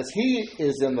 as he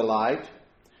is in the light,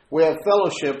 we have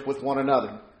fellowship with one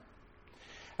another.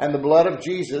 And the blood of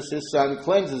Jesus, his Son,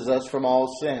 cleanses us from all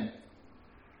sin.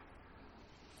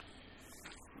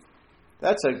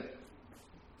 That's a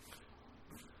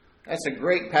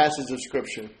great passage of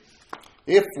Scripture.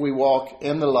 If we walk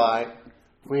in the light,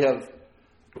 we have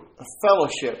a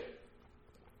fellowship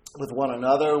with one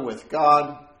another, with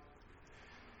God.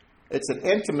 It's an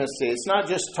intimacy. It's not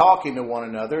just talking to one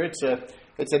another. It's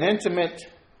an intimate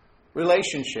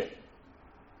relationship.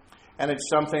 And it's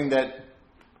something that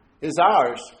is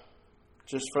ours,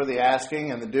 just for the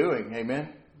asking and the doing.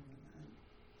 Amen?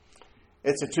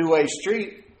 It's a two-way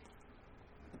street,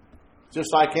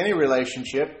 just like any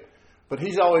relationship, but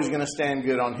he's always going to stand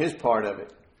good on his part of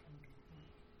it.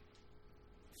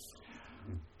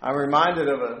 I'm reminded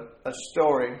of a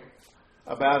story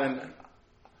about an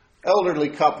elderly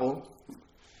couple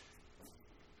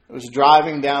who was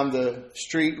driving down the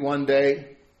street one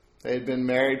day. They had been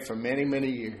married for many,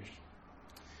 many years.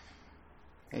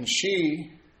 And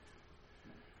she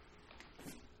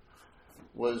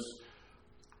was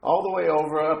all the way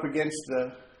over up against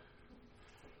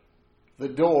the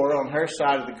door on her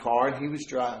side of the car, and he was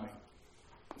driving.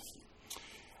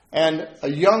 And a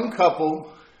young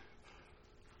couple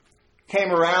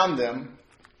came around them.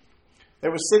 They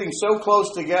were sitting so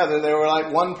close together, they were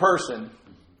like one person.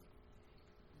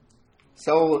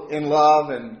 So in love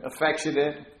and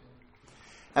affectionate.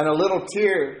 And a little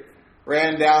tear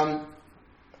ran down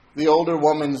the older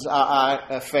woman's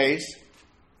face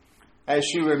as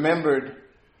she remembered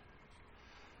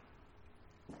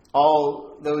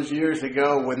all those years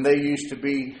ago when they used to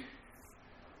be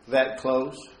that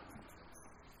close.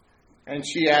 And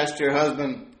she asked her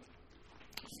husband,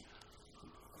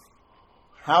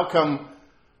 how come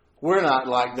we're not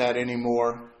like that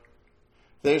anymore?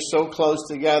 They're so close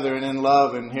together and in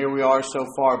love, and here we are so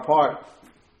far apart.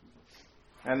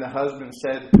 And the husband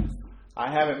said,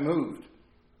 I haven't moved.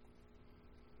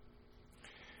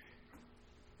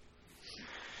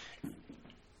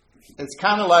 It's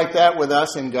kind of like that with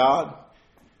us and God.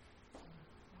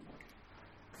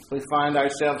 We find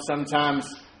ourselves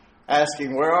sometimes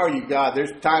asking, where are you, God?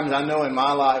 There's times I know in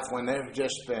my life when they've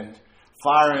just been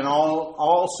firing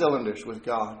all cylinders with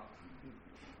God.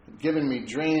 Giving me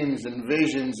dreams and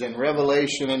visions and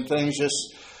revelation and things,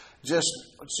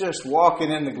 just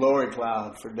walking in the glory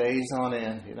cloud for days on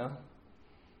end, you know.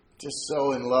 Just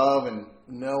so in love and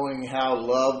knowing how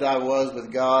loved I was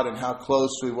with God and how close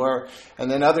we were. And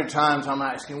then other times I'm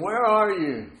asking, where are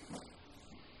you?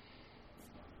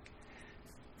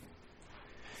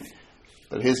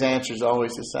 But his answer is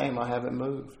always the same. I haven't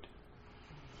moved.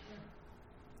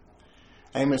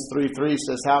 Amos 3:3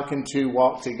 says, how can two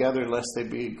walk together lest they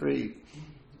be agreed?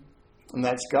 And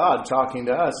that's God talking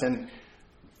to us. And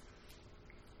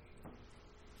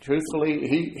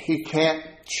truthfully, He can't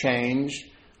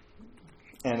change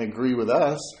and agree with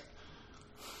us.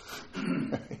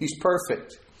 He's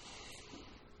perfect.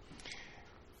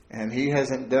 And He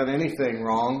hasn't done anything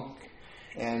wrong.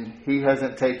 And He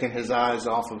hasn't taken His eyes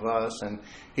off of us. And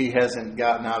He hasn't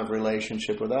gotten out of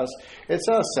relationship with us. It's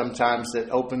us sometimes that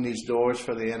open these doors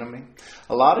for the enemy.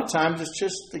 A lot of times it's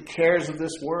just the cares of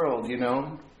this world, you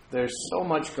know. There's so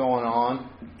much going on.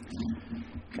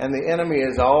 And the enemy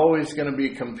is always going to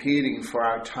be competing for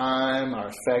our time, our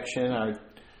affection, our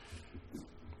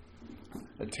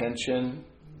attention.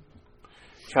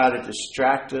 Try to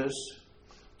distract us,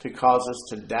 to cause us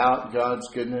to doubt God's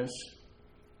goodness.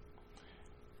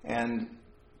 And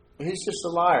he's just a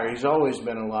liar. He's always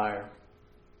been a liar.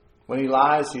 When he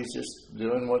lies, he's just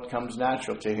doing what comes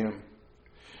natural to him.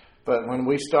 But when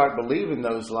we start believing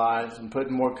those lies and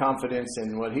putting more confidence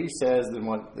in what he says than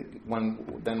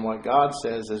what God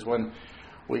says, is when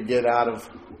we get out of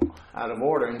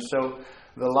order. And so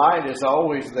the light is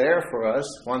always there for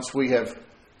us once we have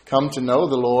come to know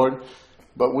the Lord,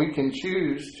 but we can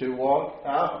choose to walk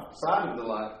outside of the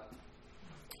light.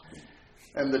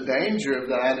 And the danger of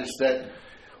that is that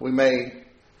we may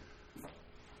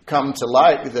come to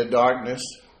light the darkness.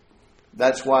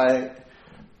 That's why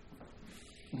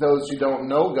those who don't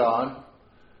know God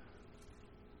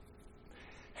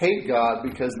hate God,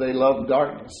 because they love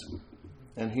darkness.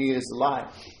 And He is light.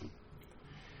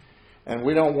 And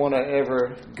we don't want to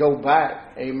ever go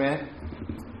back. Amen.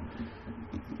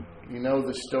 You know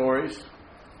the stories.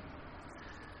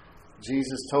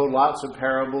 Jesus told lots of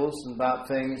parables about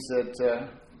things that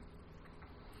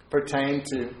pertain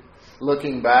to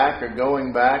looking back or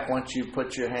going back once you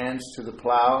put your hands to the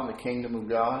plow in the kingdom of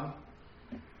God.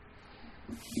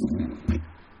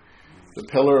 The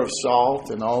pillar of salt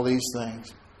and all these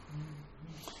things.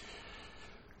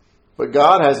 But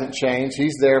God hasn't changed.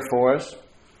 He's there for us.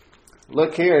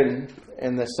 Look here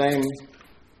in the same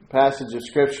passage of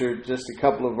Scripture, just a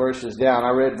couple of verses down.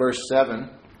 I read verse 7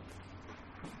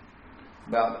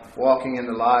 about walking in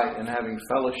the light and having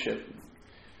fellowship.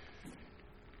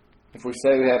 If we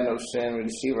say we have no sin, we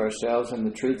deceive ourselves and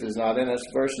the truth is not in us.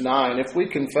 Verse 9, if we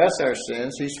confess our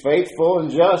sins, He's faithful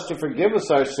and just to forgive us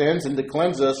our sins and to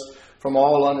cleanse us from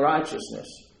all unrighteousness.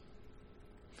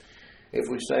 If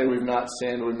we say we've not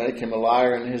sinned, we make Him a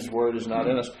liar and His word is not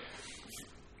in us.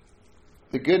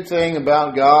 The good thing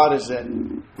about God is that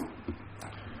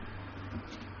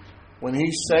when He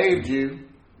saved you,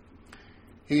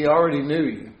 He already knew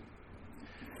you.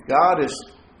 God is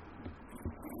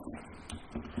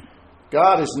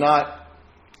not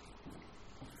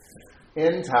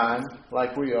in time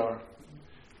like we are.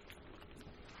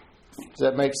 Does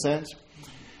that make sense?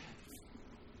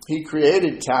 He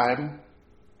created time,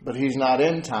 but He's not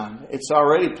in time. It's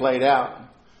already played out.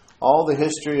 All the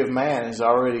history of man is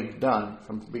already done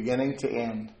from beginning to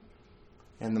end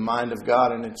in the mind of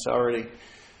God, and it's already...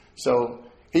 So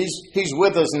He's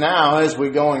with us now as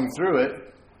we're going through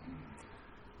it,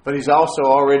 but He's also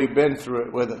already been through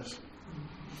it with us.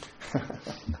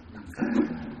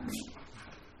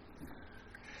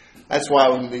 That's why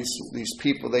when these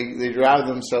people they drive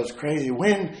themselves crazy.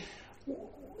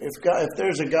 If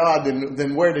there's a God,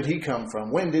 then where did He come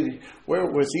from? When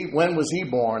was He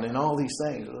born? And all these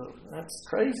things. That's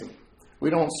crazy. We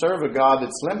don't serve a God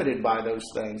that's limited by those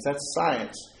things. That's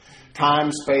science.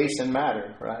 Time, space, and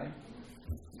matter, right?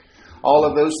 All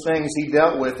of those things He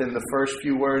dealt with in the first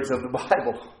few words of the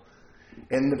Bible.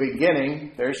 In the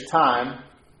beginning, there's time.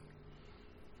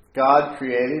 God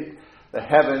created the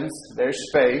heavens, there's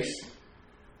space,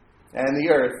 and the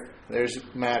earth, there's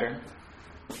matter.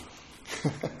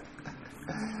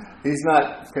 He's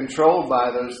not controlled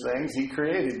by those things. He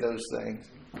created those things.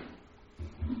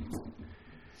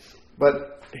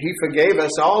 But He forgave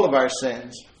us all of our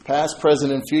sins, past,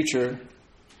 present, and future.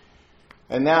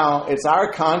 And now it's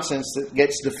our conscience that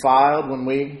gets defiled when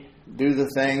we do the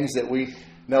things that we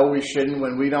know we shouldn't,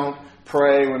 when we don't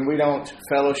pray, when we don't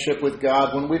fellowship with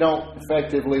God, when we don't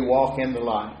effectively walk in the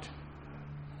light.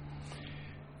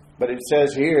 But it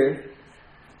says here,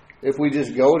 if we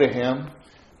just go to Him,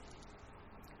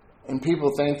 and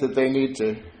people think that they need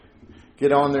to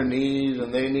get on their knees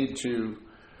and they need to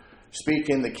speak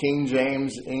in the King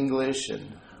James English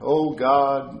and, oh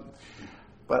God.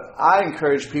 But I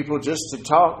encourage people just to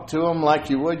talk to Him like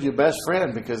you would your best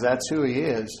friend, because that's who He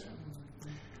is.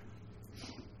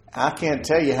 I can't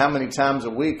tell you how many times a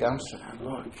week I'm saying,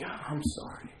 Lord God, I'm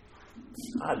sorry.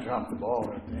 I dropped the ball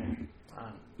right there.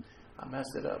 I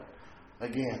messed it up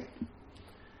again.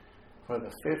 for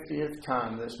the 50th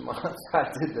time this month, I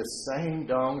did the same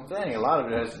dong thing. A lot of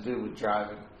it has to do with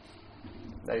driving.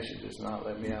 They should just not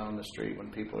let me out on the street when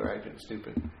people are acting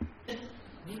stupid.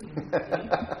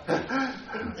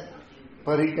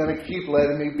 But He's going to keep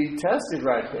letting me be tested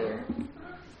right there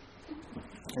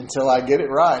until I get it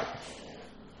right.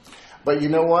 But you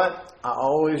know what? I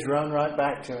always run right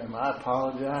back to Him. I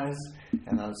apologize.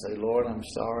 And I'll say, Lord, I'm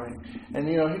sorry. And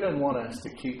He doesn't want us to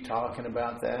keep talking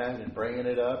about that and bringing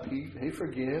it up. He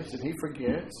forgives and He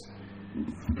forgets.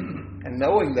 And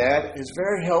knowing that is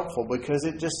very helpful because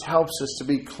it just helps us to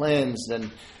be cleansed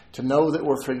and to know that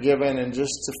we're forgiven and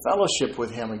just to fellowship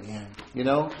with Him again.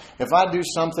 If I do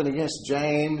something against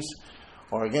James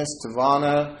or against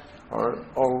Tavana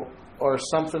or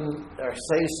something, or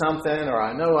say something, or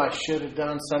I know I should have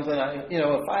done something.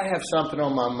 If I have something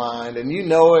on my mind, and you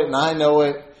know it, and I know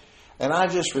it, and I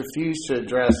just refuse to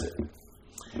address it,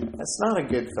 that's not a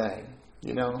good thing.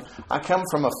 I come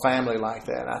from a family like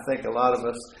that. I think a lot of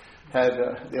us had,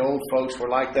 the old folks were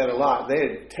like that a lot.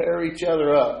 They'd tear each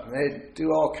other up. They'd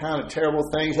do all kind of terrible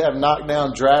things, have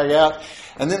knockdown, drag out,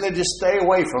 and then they'd just stay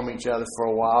away from each other for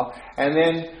a while, and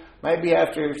then maybe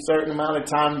after a certain amount of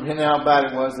time, depending how bad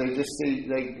it was, they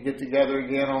get together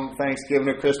again on Thanksgiving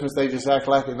or Christmas. They just act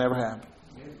like it never happened.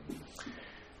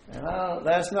 And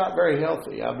that's not very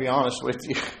healthy, I'll be honest with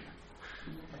you.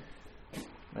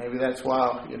 Maybe that's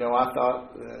why, I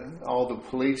thought all the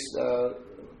police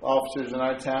officers in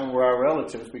our town were our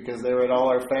relatives because they were at all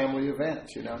our family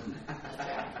events,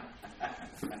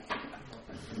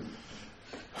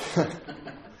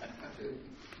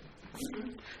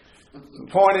 The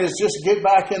point is just get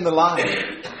back in the line.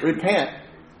 Repent.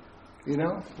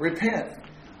 Repent.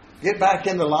 Get back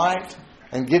in the light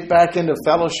and get back into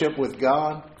fellowship with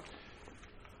God.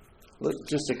 Look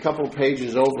just a couple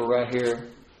pages over right here.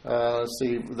 Let's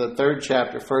see, the 3rd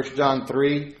chapter, 1 John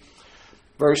 3,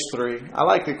 verse 3. I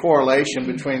like the correlation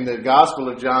between the Gospel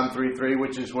of John 3:3,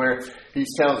 which is where He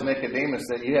tells Nicodemus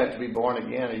that you have to be born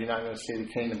again or you're not going to see the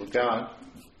kingdom of God.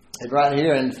 And right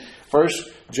here in 1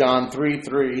 John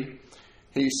 3:3,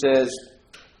 He says,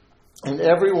 and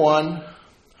everyone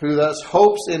who thus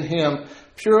hopes in Him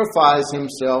purifies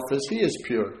himself as He is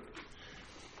pure.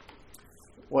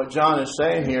 What John is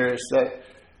saying here is that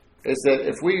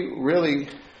if we really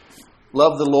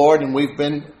love the Lord and we've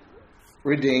been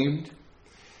redeemed,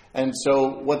 and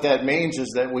so what that means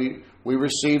is that we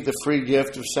receive the free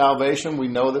gift of salvation. We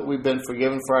know that we've been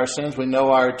forgiven for our sins. We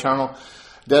know our eternal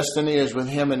destiny is with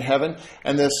Him in heaven.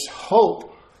 And this hope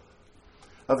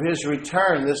of His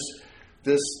return,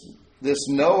 this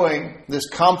knowing, this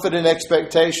confident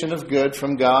expectation of good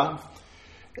from God,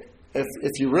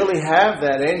 if you really have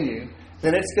that in you,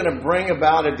 then it's going to bring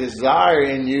about a desire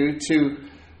in you to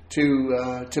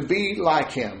be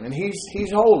like Him. And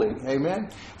He's holy. Amen?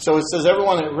 So it says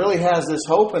everyone that really has this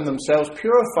hope in themselves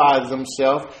purifies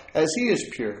themselves as He is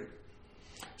pure.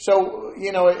 So,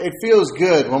 it feels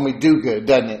good when we do good,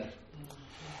 doesn't it?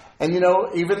 And,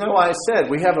 even though I said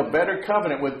we have a better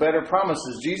covenant with better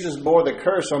promises, Jesus bore the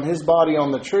curse on His body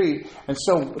on the tree. And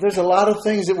so there's a lot of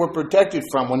things that we're protected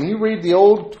from. When you read the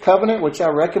Old Covenant, which I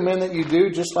recommend that you do,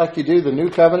 just like you do the New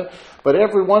Covenant, but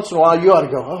every once in a while you ought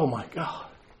to go, oh my God,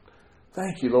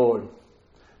 thank you, Lord.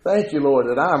 Thank you, Lord,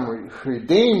 that I'm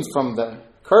redeemed from the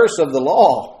curse of the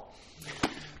law.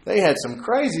 They had some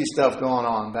crazy stuff going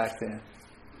on back then.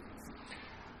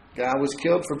 Guy was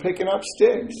killed for picking up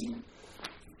sticks.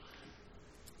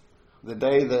 The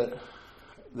day that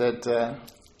the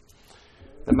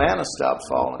manna stopped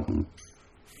falling.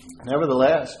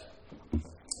 Nevertheless,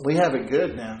 we have it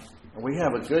good now. We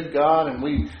have a good God, and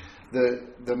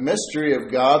the mystery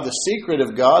of God, the secret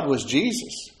of God was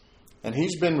Jesus. And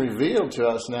He's been revealed to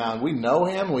us now. And we know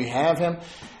Him, we have Him.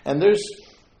 And there's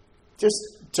just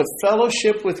to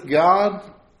fellowship with God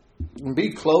and be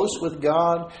close with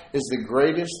God is the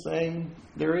greatest thing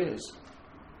there is.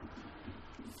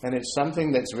 And it's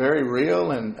something that's very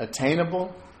real and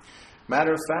attainable.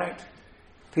 Matter of fact,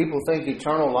 people think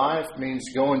eternal life means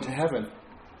going to heaven.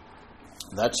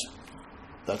 That's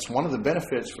one of the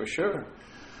benefits for sure.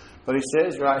 But He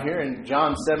says right here in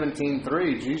John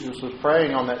 17:3, Jesus was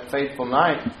praying on that fateful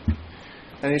night.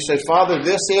 And He said, Father,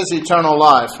 this is eternal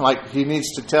life. Like He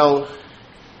needs to tell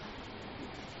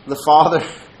the Father,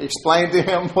 explain to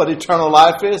Him what eternal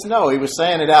life is. No, He was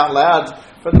saying it out loud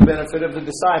for the benefit of the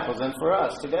disciples and for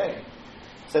us today.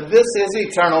 He said, this is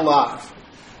eternal life,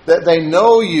 that they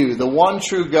know You, the one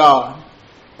true God,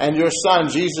 and Your Son,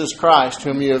 Jesus Christ,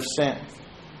 whom You have sent.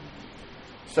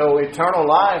 So eternal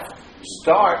life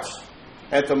starts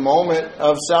at the moment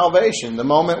of salvation. The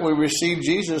moment we receive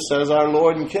Jesus as our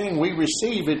Lord and King, we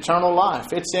receive eternal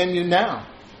life. It's in you now.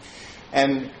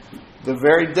 And the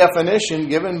very definition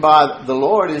given by the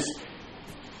Lord is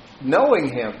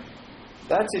knowing Him.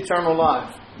 That's eternal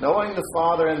life. Knowing the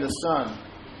Father and the Son.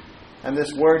 And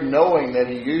this word knowing that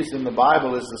He used in the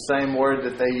Bible is the same word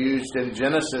that they used in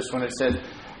Genesis when it said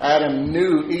Adam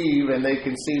knew Eve and they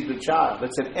conceived a child.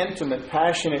 It's an intimate,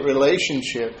 passionate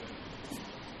relationship.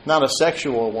 Not a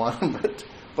sexual one,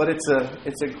 but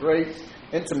it's a great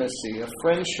intimacy, a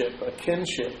friendship, a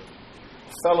kinship,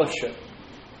 fellowship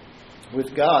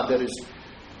with God that is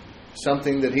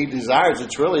something that He desires.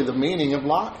 It's really the meaning of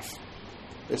life.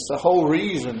 It's the whole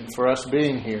reason for us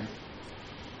being here.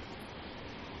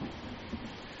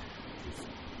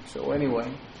 So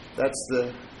anyway, that's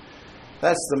the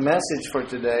message for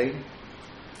today,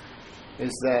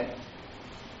 is that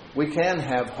we can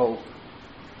have hope.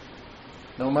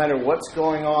 No matter what's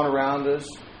going on around us,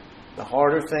 the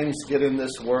harder things get in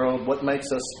this world, what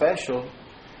makes us special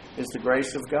is the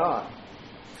grace of God.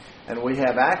 And we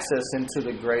have access into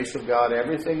the grace of God,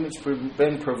 everything that's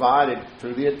been provided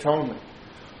through the atonement.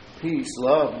 Peace,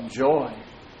 love, joy,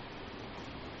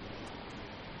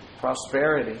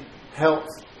 prosperity, health,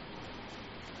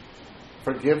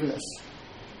 forgiveness,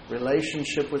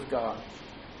 relationship with God,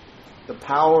 the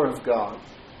power of God.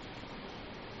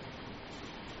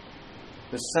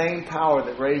 The same power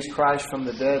that raised Christ from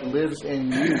the dead lives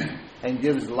in you and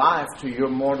gives life to your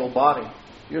mortal body.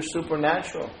 You're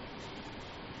supernatural.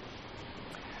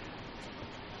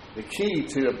 The key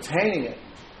to obtaining it,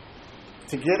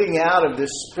 to getting out of this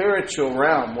spiritual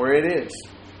realm where it is,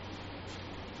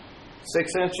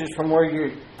 6 inches from where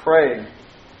you're praying,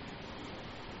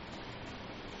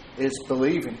 is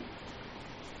believing.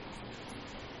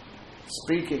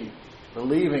 Speaking,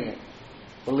 believing it.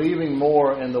 Believing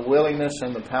more in the willingness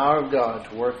and the power of God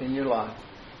to work in your life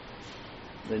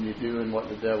than you do in what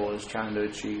the devil is trying to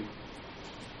achieve.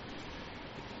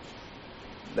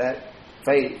 That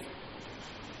faith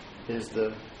is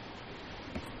the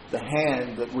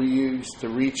hand that we use to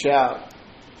reach out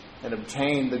and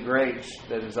obtain the grace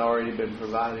that has already been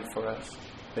provided for us.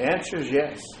 The answer is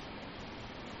yes.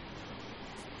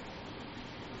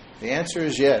 The answer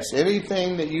is yes.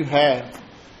 Anything that you have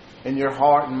in your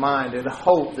heart and mind and the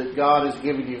hope that God has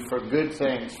given you for good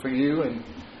things for you and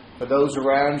for those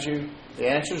around you, the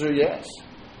answers are yes.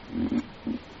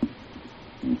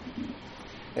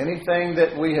 Anything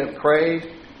that we have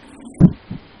prayed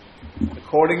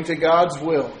according to God's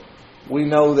will, we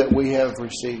know that we have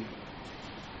received.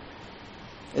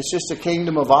 It's just a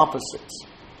kingdom of opposites.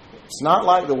 It's not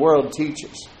like the world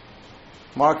teaches.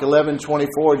 Mark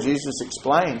 11:24, Jesus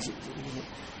explains,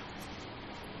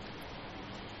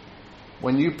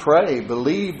 when you pray,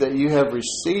 believe that you have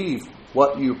received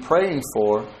what you're praying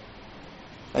for,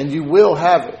 and you will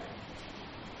have it.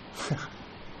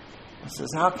 He says,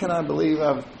 how can I believe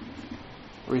I've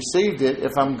received it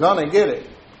if I'm going to get it?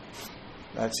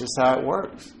 That's just how it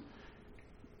works.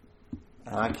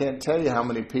 And I can't tell you how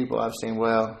many people I've seen,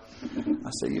 well, I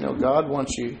say, God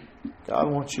wants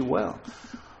you well.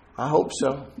 I hope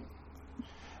so.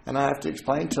 And I have to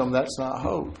explain to them that's not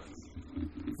hope.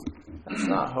 That's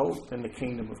not hope in the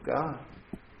kingdom of God.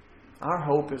 Our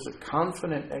hope is a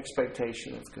confident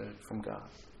expectation of good from God.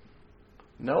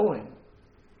 Knowing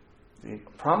the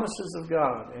promises of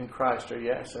God in Christ are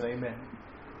yes and amen.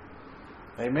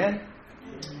 Amen?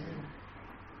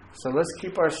 So let's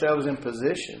keep ourselves in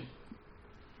position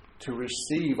to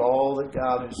receive all that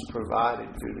God has provided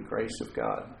through the grace of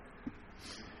God.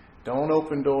 Don't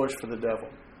open doors for the devil.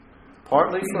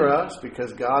 Partly for us,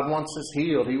 because God wants us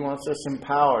healed. He wants us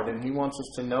empowered, and He wants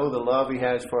us to know the love He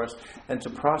has for us and to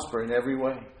prosper in every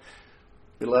way.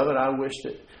 Beloved, I wish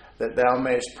that thou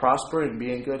mayest prosper and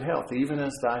be in good health, even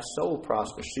as thy soul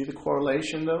prospers. See the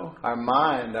correlation, though? Our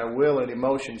mind, our will, and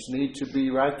emotions need to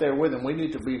be right there with Him. We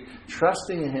need to be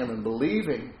trusting in Him and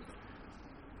believing.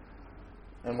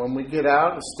 And when we get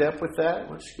out of step with that,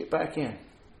 let's get back in.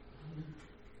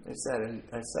 It's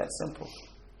that simple.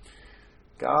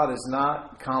 God is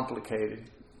not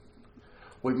complicated.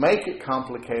 We make it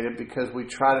complicated because we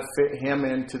try to fit Him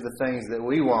into the things that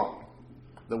we want,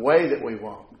 the way that we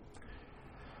want.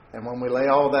 And when we lay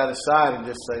all that aside and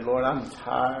just say, Lord, I'm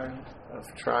tired of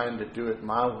trying to do it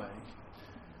my way,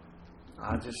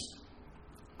 I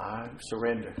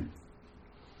surrender.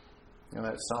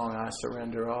 That song, I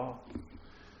Surrender All.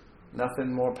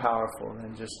 Nothing more powerful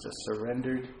than just a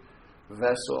surrendered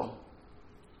vessel.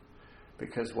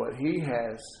 Because what He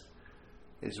has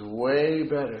is way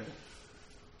better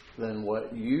than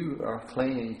what you are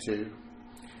clinging to,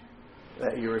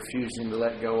 that you're refusing to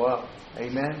let go of.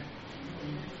 Amen?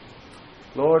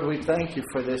 Lord, we thank You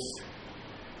for this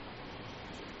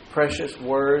precious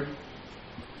word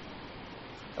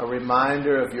a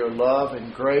reminder of your love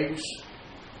and grace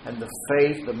and the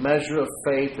faith, the measure of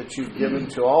faith that you've given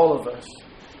to all of us.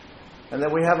 And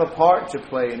that we have a part to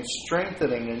play in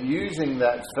strengthening and using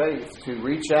that faith to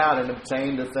reach out and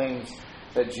obtain the things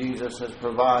that Jesus has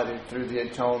provided through the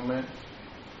atonement.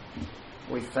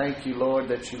 We thank you, Lord,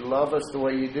 that you love us the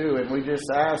way you do. And we just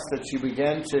ask that you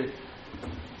begin to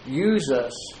use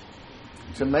us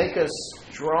to make us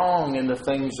strong in the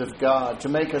things of God, to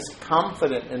make us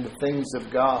confident in the things of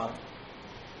God,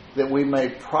 that we may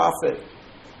profit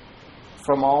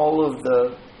from all of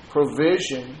the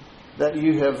provision that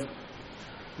you have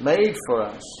made for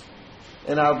us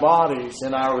in our bodies,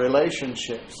 in our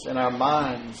relationships, in our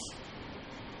minds,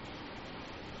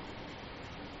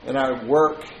 in our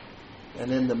work,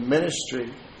 and in the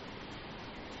ministry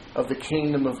of the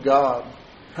kingdom of God.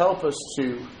 Help us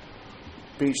to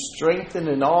be strengthened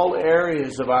in all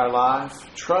areas of our life,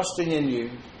 trusting in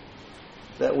you,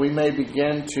 that we may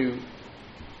begin to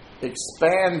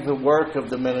expand the work of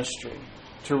the ministry,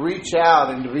 to reach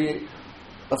out and to be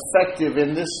effective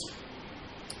in this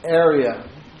area.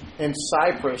 In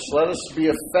Cyprus, let us be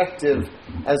effective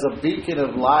as a beacon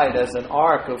of light, as an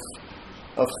ark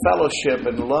of fellowship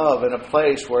and love, in a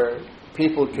place where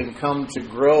people can come to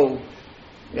grow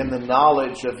in the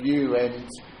knowledge of you and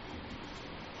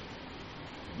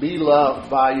be loved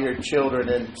by your children,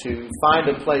 and to find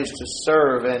a place to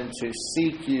serve and to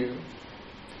seek you.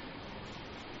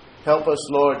 Help us,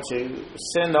 Lord, to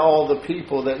send all the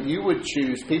people that you would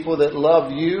choose, people that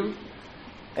love you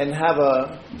and have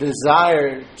a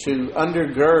desire to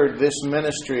undergird this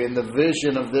ministry and the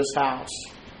vision of this house.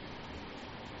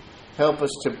 Help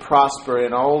us to prosper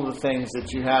in all the things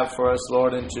that you have for us,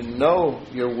 Lord, and to know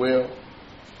your will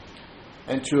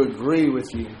and to agree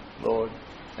with you, Lord,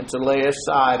 and to lay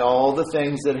aside all the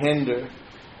things that hinder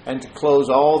and to close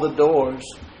all the doors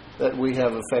that we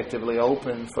have effectively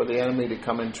opened for the enemy to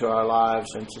come into our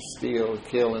lives and to steal,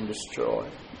 kill, and destroy.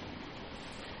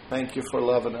 Thank you for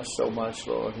loving us so much,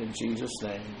 Lord. In Jesus'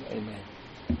 name, amen.